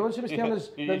remember some. Derek Johnson was telling us.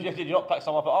 Did you not pick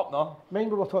some of it up, no? Mind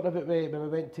we were talking about when we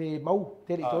went to Mull,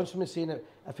 Derek Johnson was saying that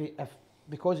if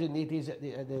because in the days that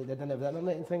they didn't have the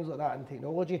internet and things like that and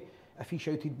technology, if he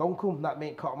shouted Buncombe, that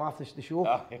meant cut him off the show.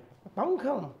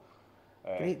 Buncombe.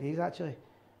 Great days, actually.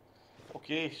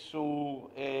 Okay,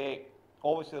 so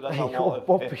obviously there's a lot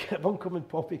of... Buncombe and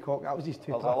Poppycock, that was his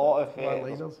two. There's a lot of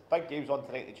big games on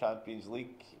tonight in the Champions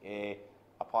League.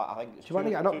 I think it's do you want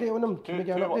to get an update on them? Can we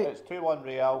get an update? It's 2-1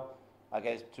 Real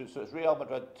against so it's Real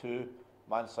Madrid 2,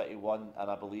 Man City 1, and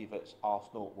I believe it's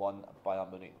Arsenal 1, Bayern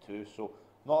Munich 2. So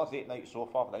not a great night so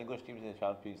far for the English teams in the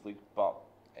Champions League, but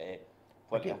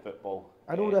plenty of football.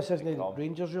 I know this isn't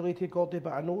Rangers related, Gordy,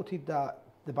 but I noted that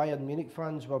the Bayern Munich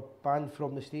fans were banned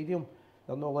from the stadium.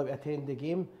 They're not allowed to attend the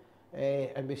game.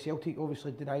 And with Celtic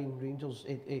obviously denying Rangers,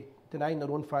 denying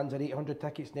their own fans their 800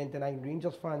 tickets, and then denying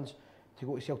Rangers fans to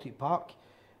go to Celtic Park.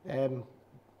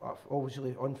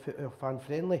 Obviously fan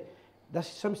friendly. This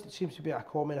seems to be a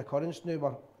common occurrence now,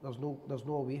 where there's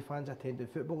no away fans attending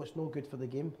football. It's no good for the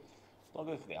game. It's not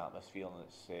good for the atmosphere, and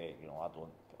it's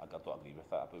I don't agree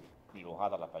with it. We've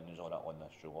had our opinions on it on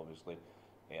this show, obviously.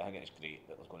 I think it's great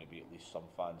that there's going to be at least some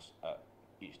fans at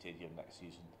each stadium next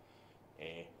season.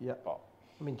 But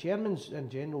I mean, Germans in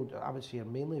general, I would say, are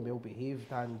mainly well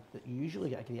behaved, and that you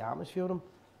usually get a great atmosphere in them.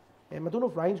 I don't know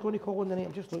if Ryan's going to call in the night.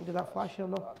 I'm just looking at that flash here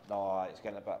now. No, it's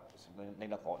getting a bit. It's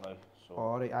 9 o'clock now. So.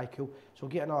 All right, aye, cool. So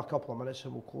get another couple of minutes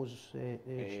and we'll close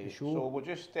the show. So we'll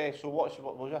just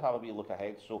we'll just have a wee look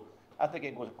ahead. So if the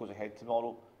game goes ahead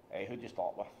tomorrow, who do you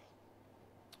start with?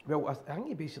 Well, I think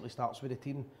he basically starts with the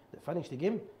team that finished the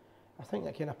game. I think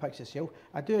that kind of picks itself.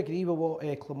 I do agree with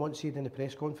what Clement said in the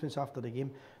press conference after the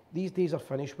game. These days are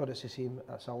finished where it's the same,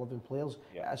 it's 11 players.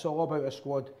 Yeah. It's all about a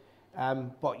squad.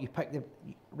 But you pick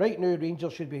right now,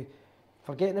 Rangers should be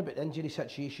forgetting about the injury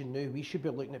situation now. We should be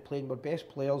looking at playing our best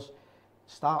players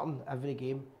starting every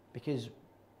game, because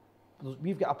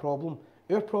we've got a problem.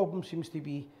 Our problem seems to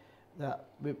be that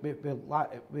we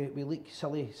leak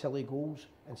silly goals,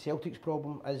 and Celtic's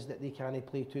problem is that they can't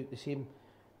play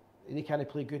they can't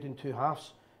play good in two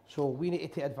halves. So we need to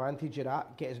take advantage of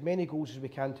that, get as many goals as we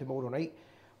can tomorrow night.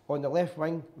 On the left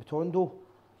wing, Matondo.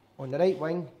 On the right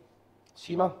wing,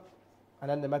 Seema.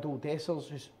 And in the middle, Dessers,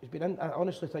 who's been in. I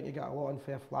honestly think he got a lot of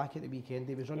unfair flack at the weekend.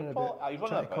 He was running about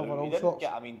trying to cover all sorts.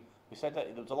 We said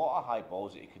that there was a lot of high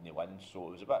balls that he couldn't win, so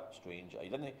it was a bit strange.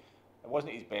 It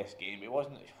wasn't his best game. It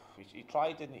wasn't. He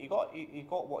tried, didn't he? He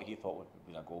got what he thought would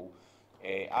be a goal.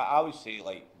 I would say,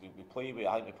 like, I think we play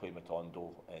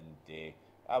Matondo, and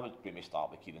I would maybe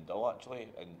start with Kieran Dill actually,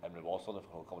 and Rossler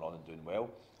for coming on and doing well.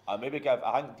 I think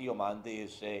Diomande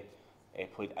has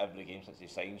played every game since he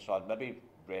signed, so I'd maybe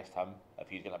rest him if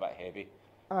he's getting a bit heavy.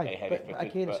 Aye, but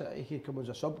again, he could come as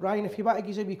a sub. Ryan, if you want to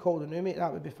give us a wee call to now, mate,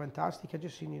 that would be fantastic. I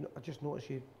just noticed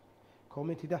you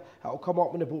commented there. It'll come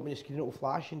up when the boat, when the screen, it'll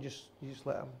flash, and you just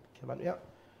let him come into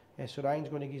it. So Ryan's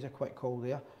going to give us a quick call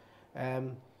there.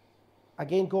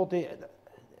 Again, Gordy,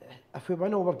 if we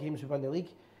win all our games, we win the league.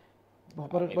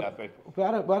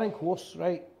 We're in course,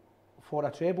 right, for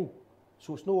a treble.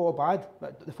 So it's not all bad,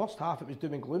 but the first half it was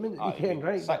doom and gloom at the weekend,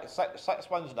 right? Six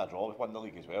wins and a draw. We've won the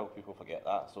league as well. People forget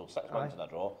that. So 6 wins and a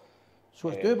draw. So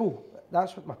it's doable.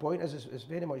 That's what my point is. It's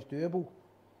very much doable.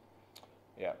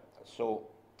 Yeah. So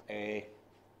I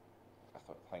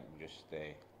think we just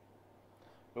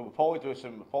we'll probably do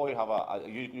some. We'll probably have a.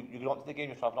 You going up to the game?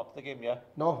 You're travelling up to the game, yeah?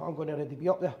 No, I'm going to already be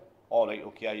up there. All right.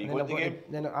 Okay. Are you going to the game?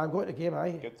 Then I'm going to the game,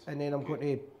 aye. Good. And then I'm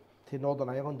going to Northern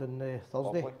Ireland on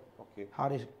Thursday. Lovely. Okay.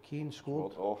 Harry Kane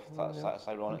scored. That's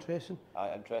ironic. Interesting.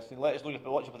 Interesting. Let us know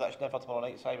what's your prediction for tomorrow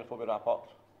night, Si, before we wrap up.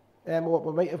 Well,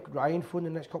 we might have Ryan phone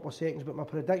in the next couple of seconds, but my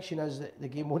prediction is that the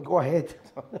game won't go ahead.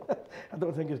 I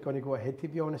don't think it's going to go ahead, to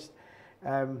be honest.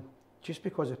 Just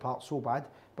because the part's so bad.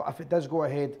 But if it does go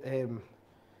ahead,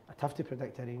 I'd have to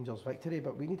predict a Rangers victory,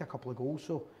 but we need a couple of goals.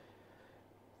 So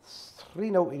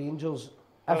 3-0 to Rangers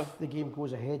if the game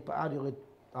goes ahead, but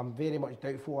I'm very much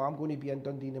doubtful. I'm going to be in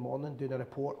Dundee in the morning doing a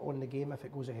report on the game if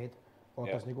it goes ahead or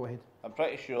doesn't go ahead. I'm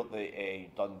pretty sure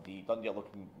that Dundee are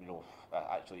looking,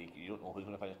 actually you don't know who's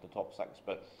going to finish in the top 6,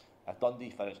 but if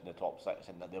Dundee finish in the top 6,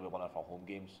 and they'll be one of our home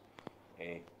games,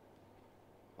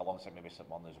 alongside maybe St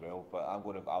Mirren as well. But I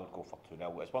would go for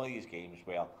 2-0. It's one of these games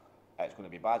where it's going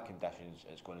to be bad conditions.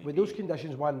 It's going to with those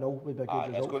conditions, 1-0 would be a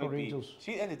good result for Rangers.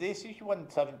 See, at the end of the day, see if you win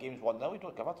 7 games 1-0, you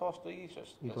don't give a toss, do you?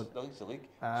 It's the league.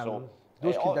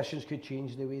 Those conditions could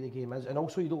change the way the game is, and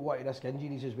also you don't want to risk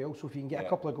injuries as well. So if you can get a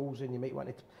couple of goals, then you might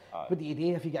want to. What do you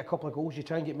do if you get a couple of goals? You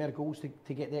try and get more goals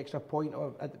to get the extra point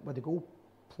with the goal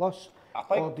plus,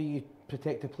 or do you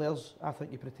protect the players? I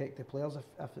think you protect the players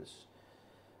if it's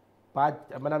bad.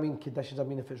 I mean conditions. I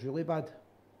mean if it's really bad.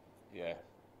 Yeah.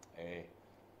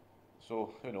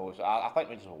 So who knows? I think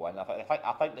Rangers will win. I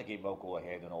think the game will go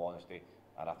ahead, in all honesty,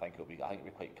 and I think it'll be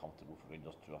quite comfortable for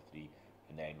Rangers 2 or 3.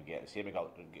 And then we get the same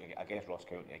against Ross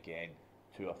County again,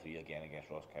 2 or 3 again against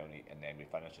Ross County, and then we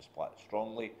finish the split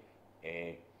strongly.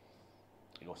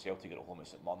 Celtic at home at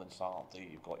St Mirren on Saturday.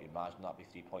 You've got to imagine that'd be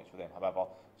 3 points for them. However,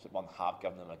 St Mirren have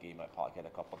given them a game at Parkhead a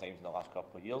couple of times in the last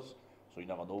couple of years, so you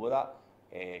never know with that.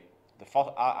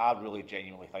 I really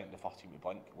genuinely think the first team to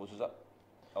blink loses it.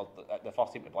 or the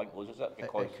first team to blink loses it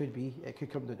because It could be. It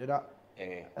could come down to that.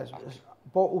 uh,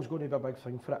 Bottle's going to be a big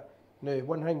thing for it. Now,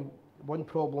 one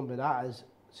problem with that is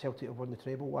Celtic have won the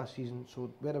treble last season,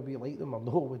 so whether we like them or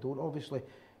no, we don't obviously.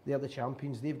 They're the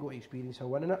champions, they've got experience of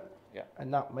winning it, yeah.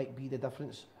 and that might be the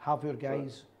difference. Have our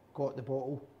guys got the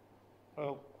bottle?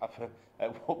 Well,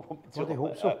 it won't be Bloody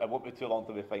hope so. it won't be too long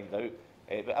till we find out.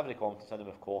 But every confidence in them,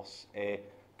 of course.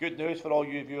 Good news for all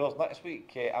you viewers next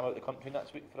week. I'm out of the country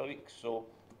next week for a week, so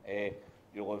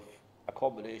you'll have a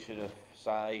combination of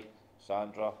Si,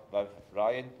 Sandra, Viv,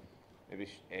 Ryan, maybe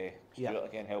Stuart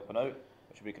again helping out,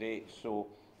 which would be great. So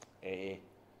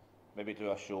maybe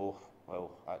do a show.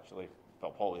 Well, actually,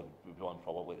 but probably we'll be on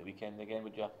probably the weekend again.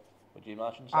 Would you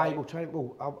imagine? Si? I will try.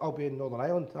 Well, I'll be in Northern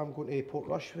Ireland. I'm going to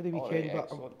Portrush for the weekend, right,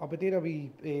 but I'll be doing a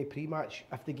wee pre-match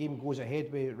if the game goes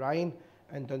ahead with Ryan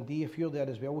and Dundee. If you're there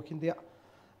as well, we can do it.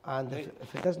 And right.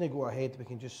 if it doesn't go ahead, we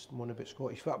can just moan about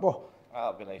Scottish football.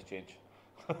 That'll be a nice change.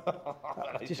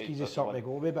 Nice just gives you something to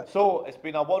go with. But so it's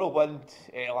been a whirlwind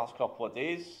last couple of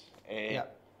days. yeah.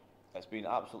 It's been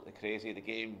absolutely crazy. The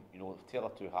game, tale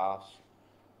of two halves.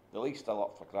 The league's still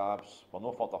up for grabs. We're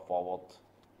no further forward.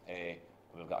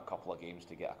 We've got a couple of games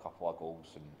to get a couple of goals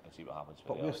and see what happens.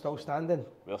 But we're still standing.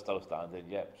 We're still standing,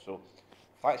 yep. So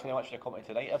thanks very much for coming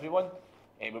tonight, everyone.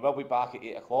 We will be back at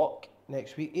 8 o'clock.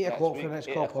 Next week, 8 o'clock for the next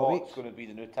couple of weeks. It's going to be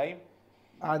the new time.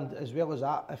 And as well as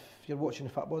that, if you're watching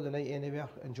the football tonight anywhere,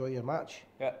 enjoy your match.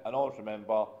 Yeah, and always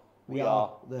remember, we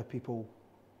are the people.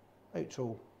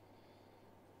 Outro.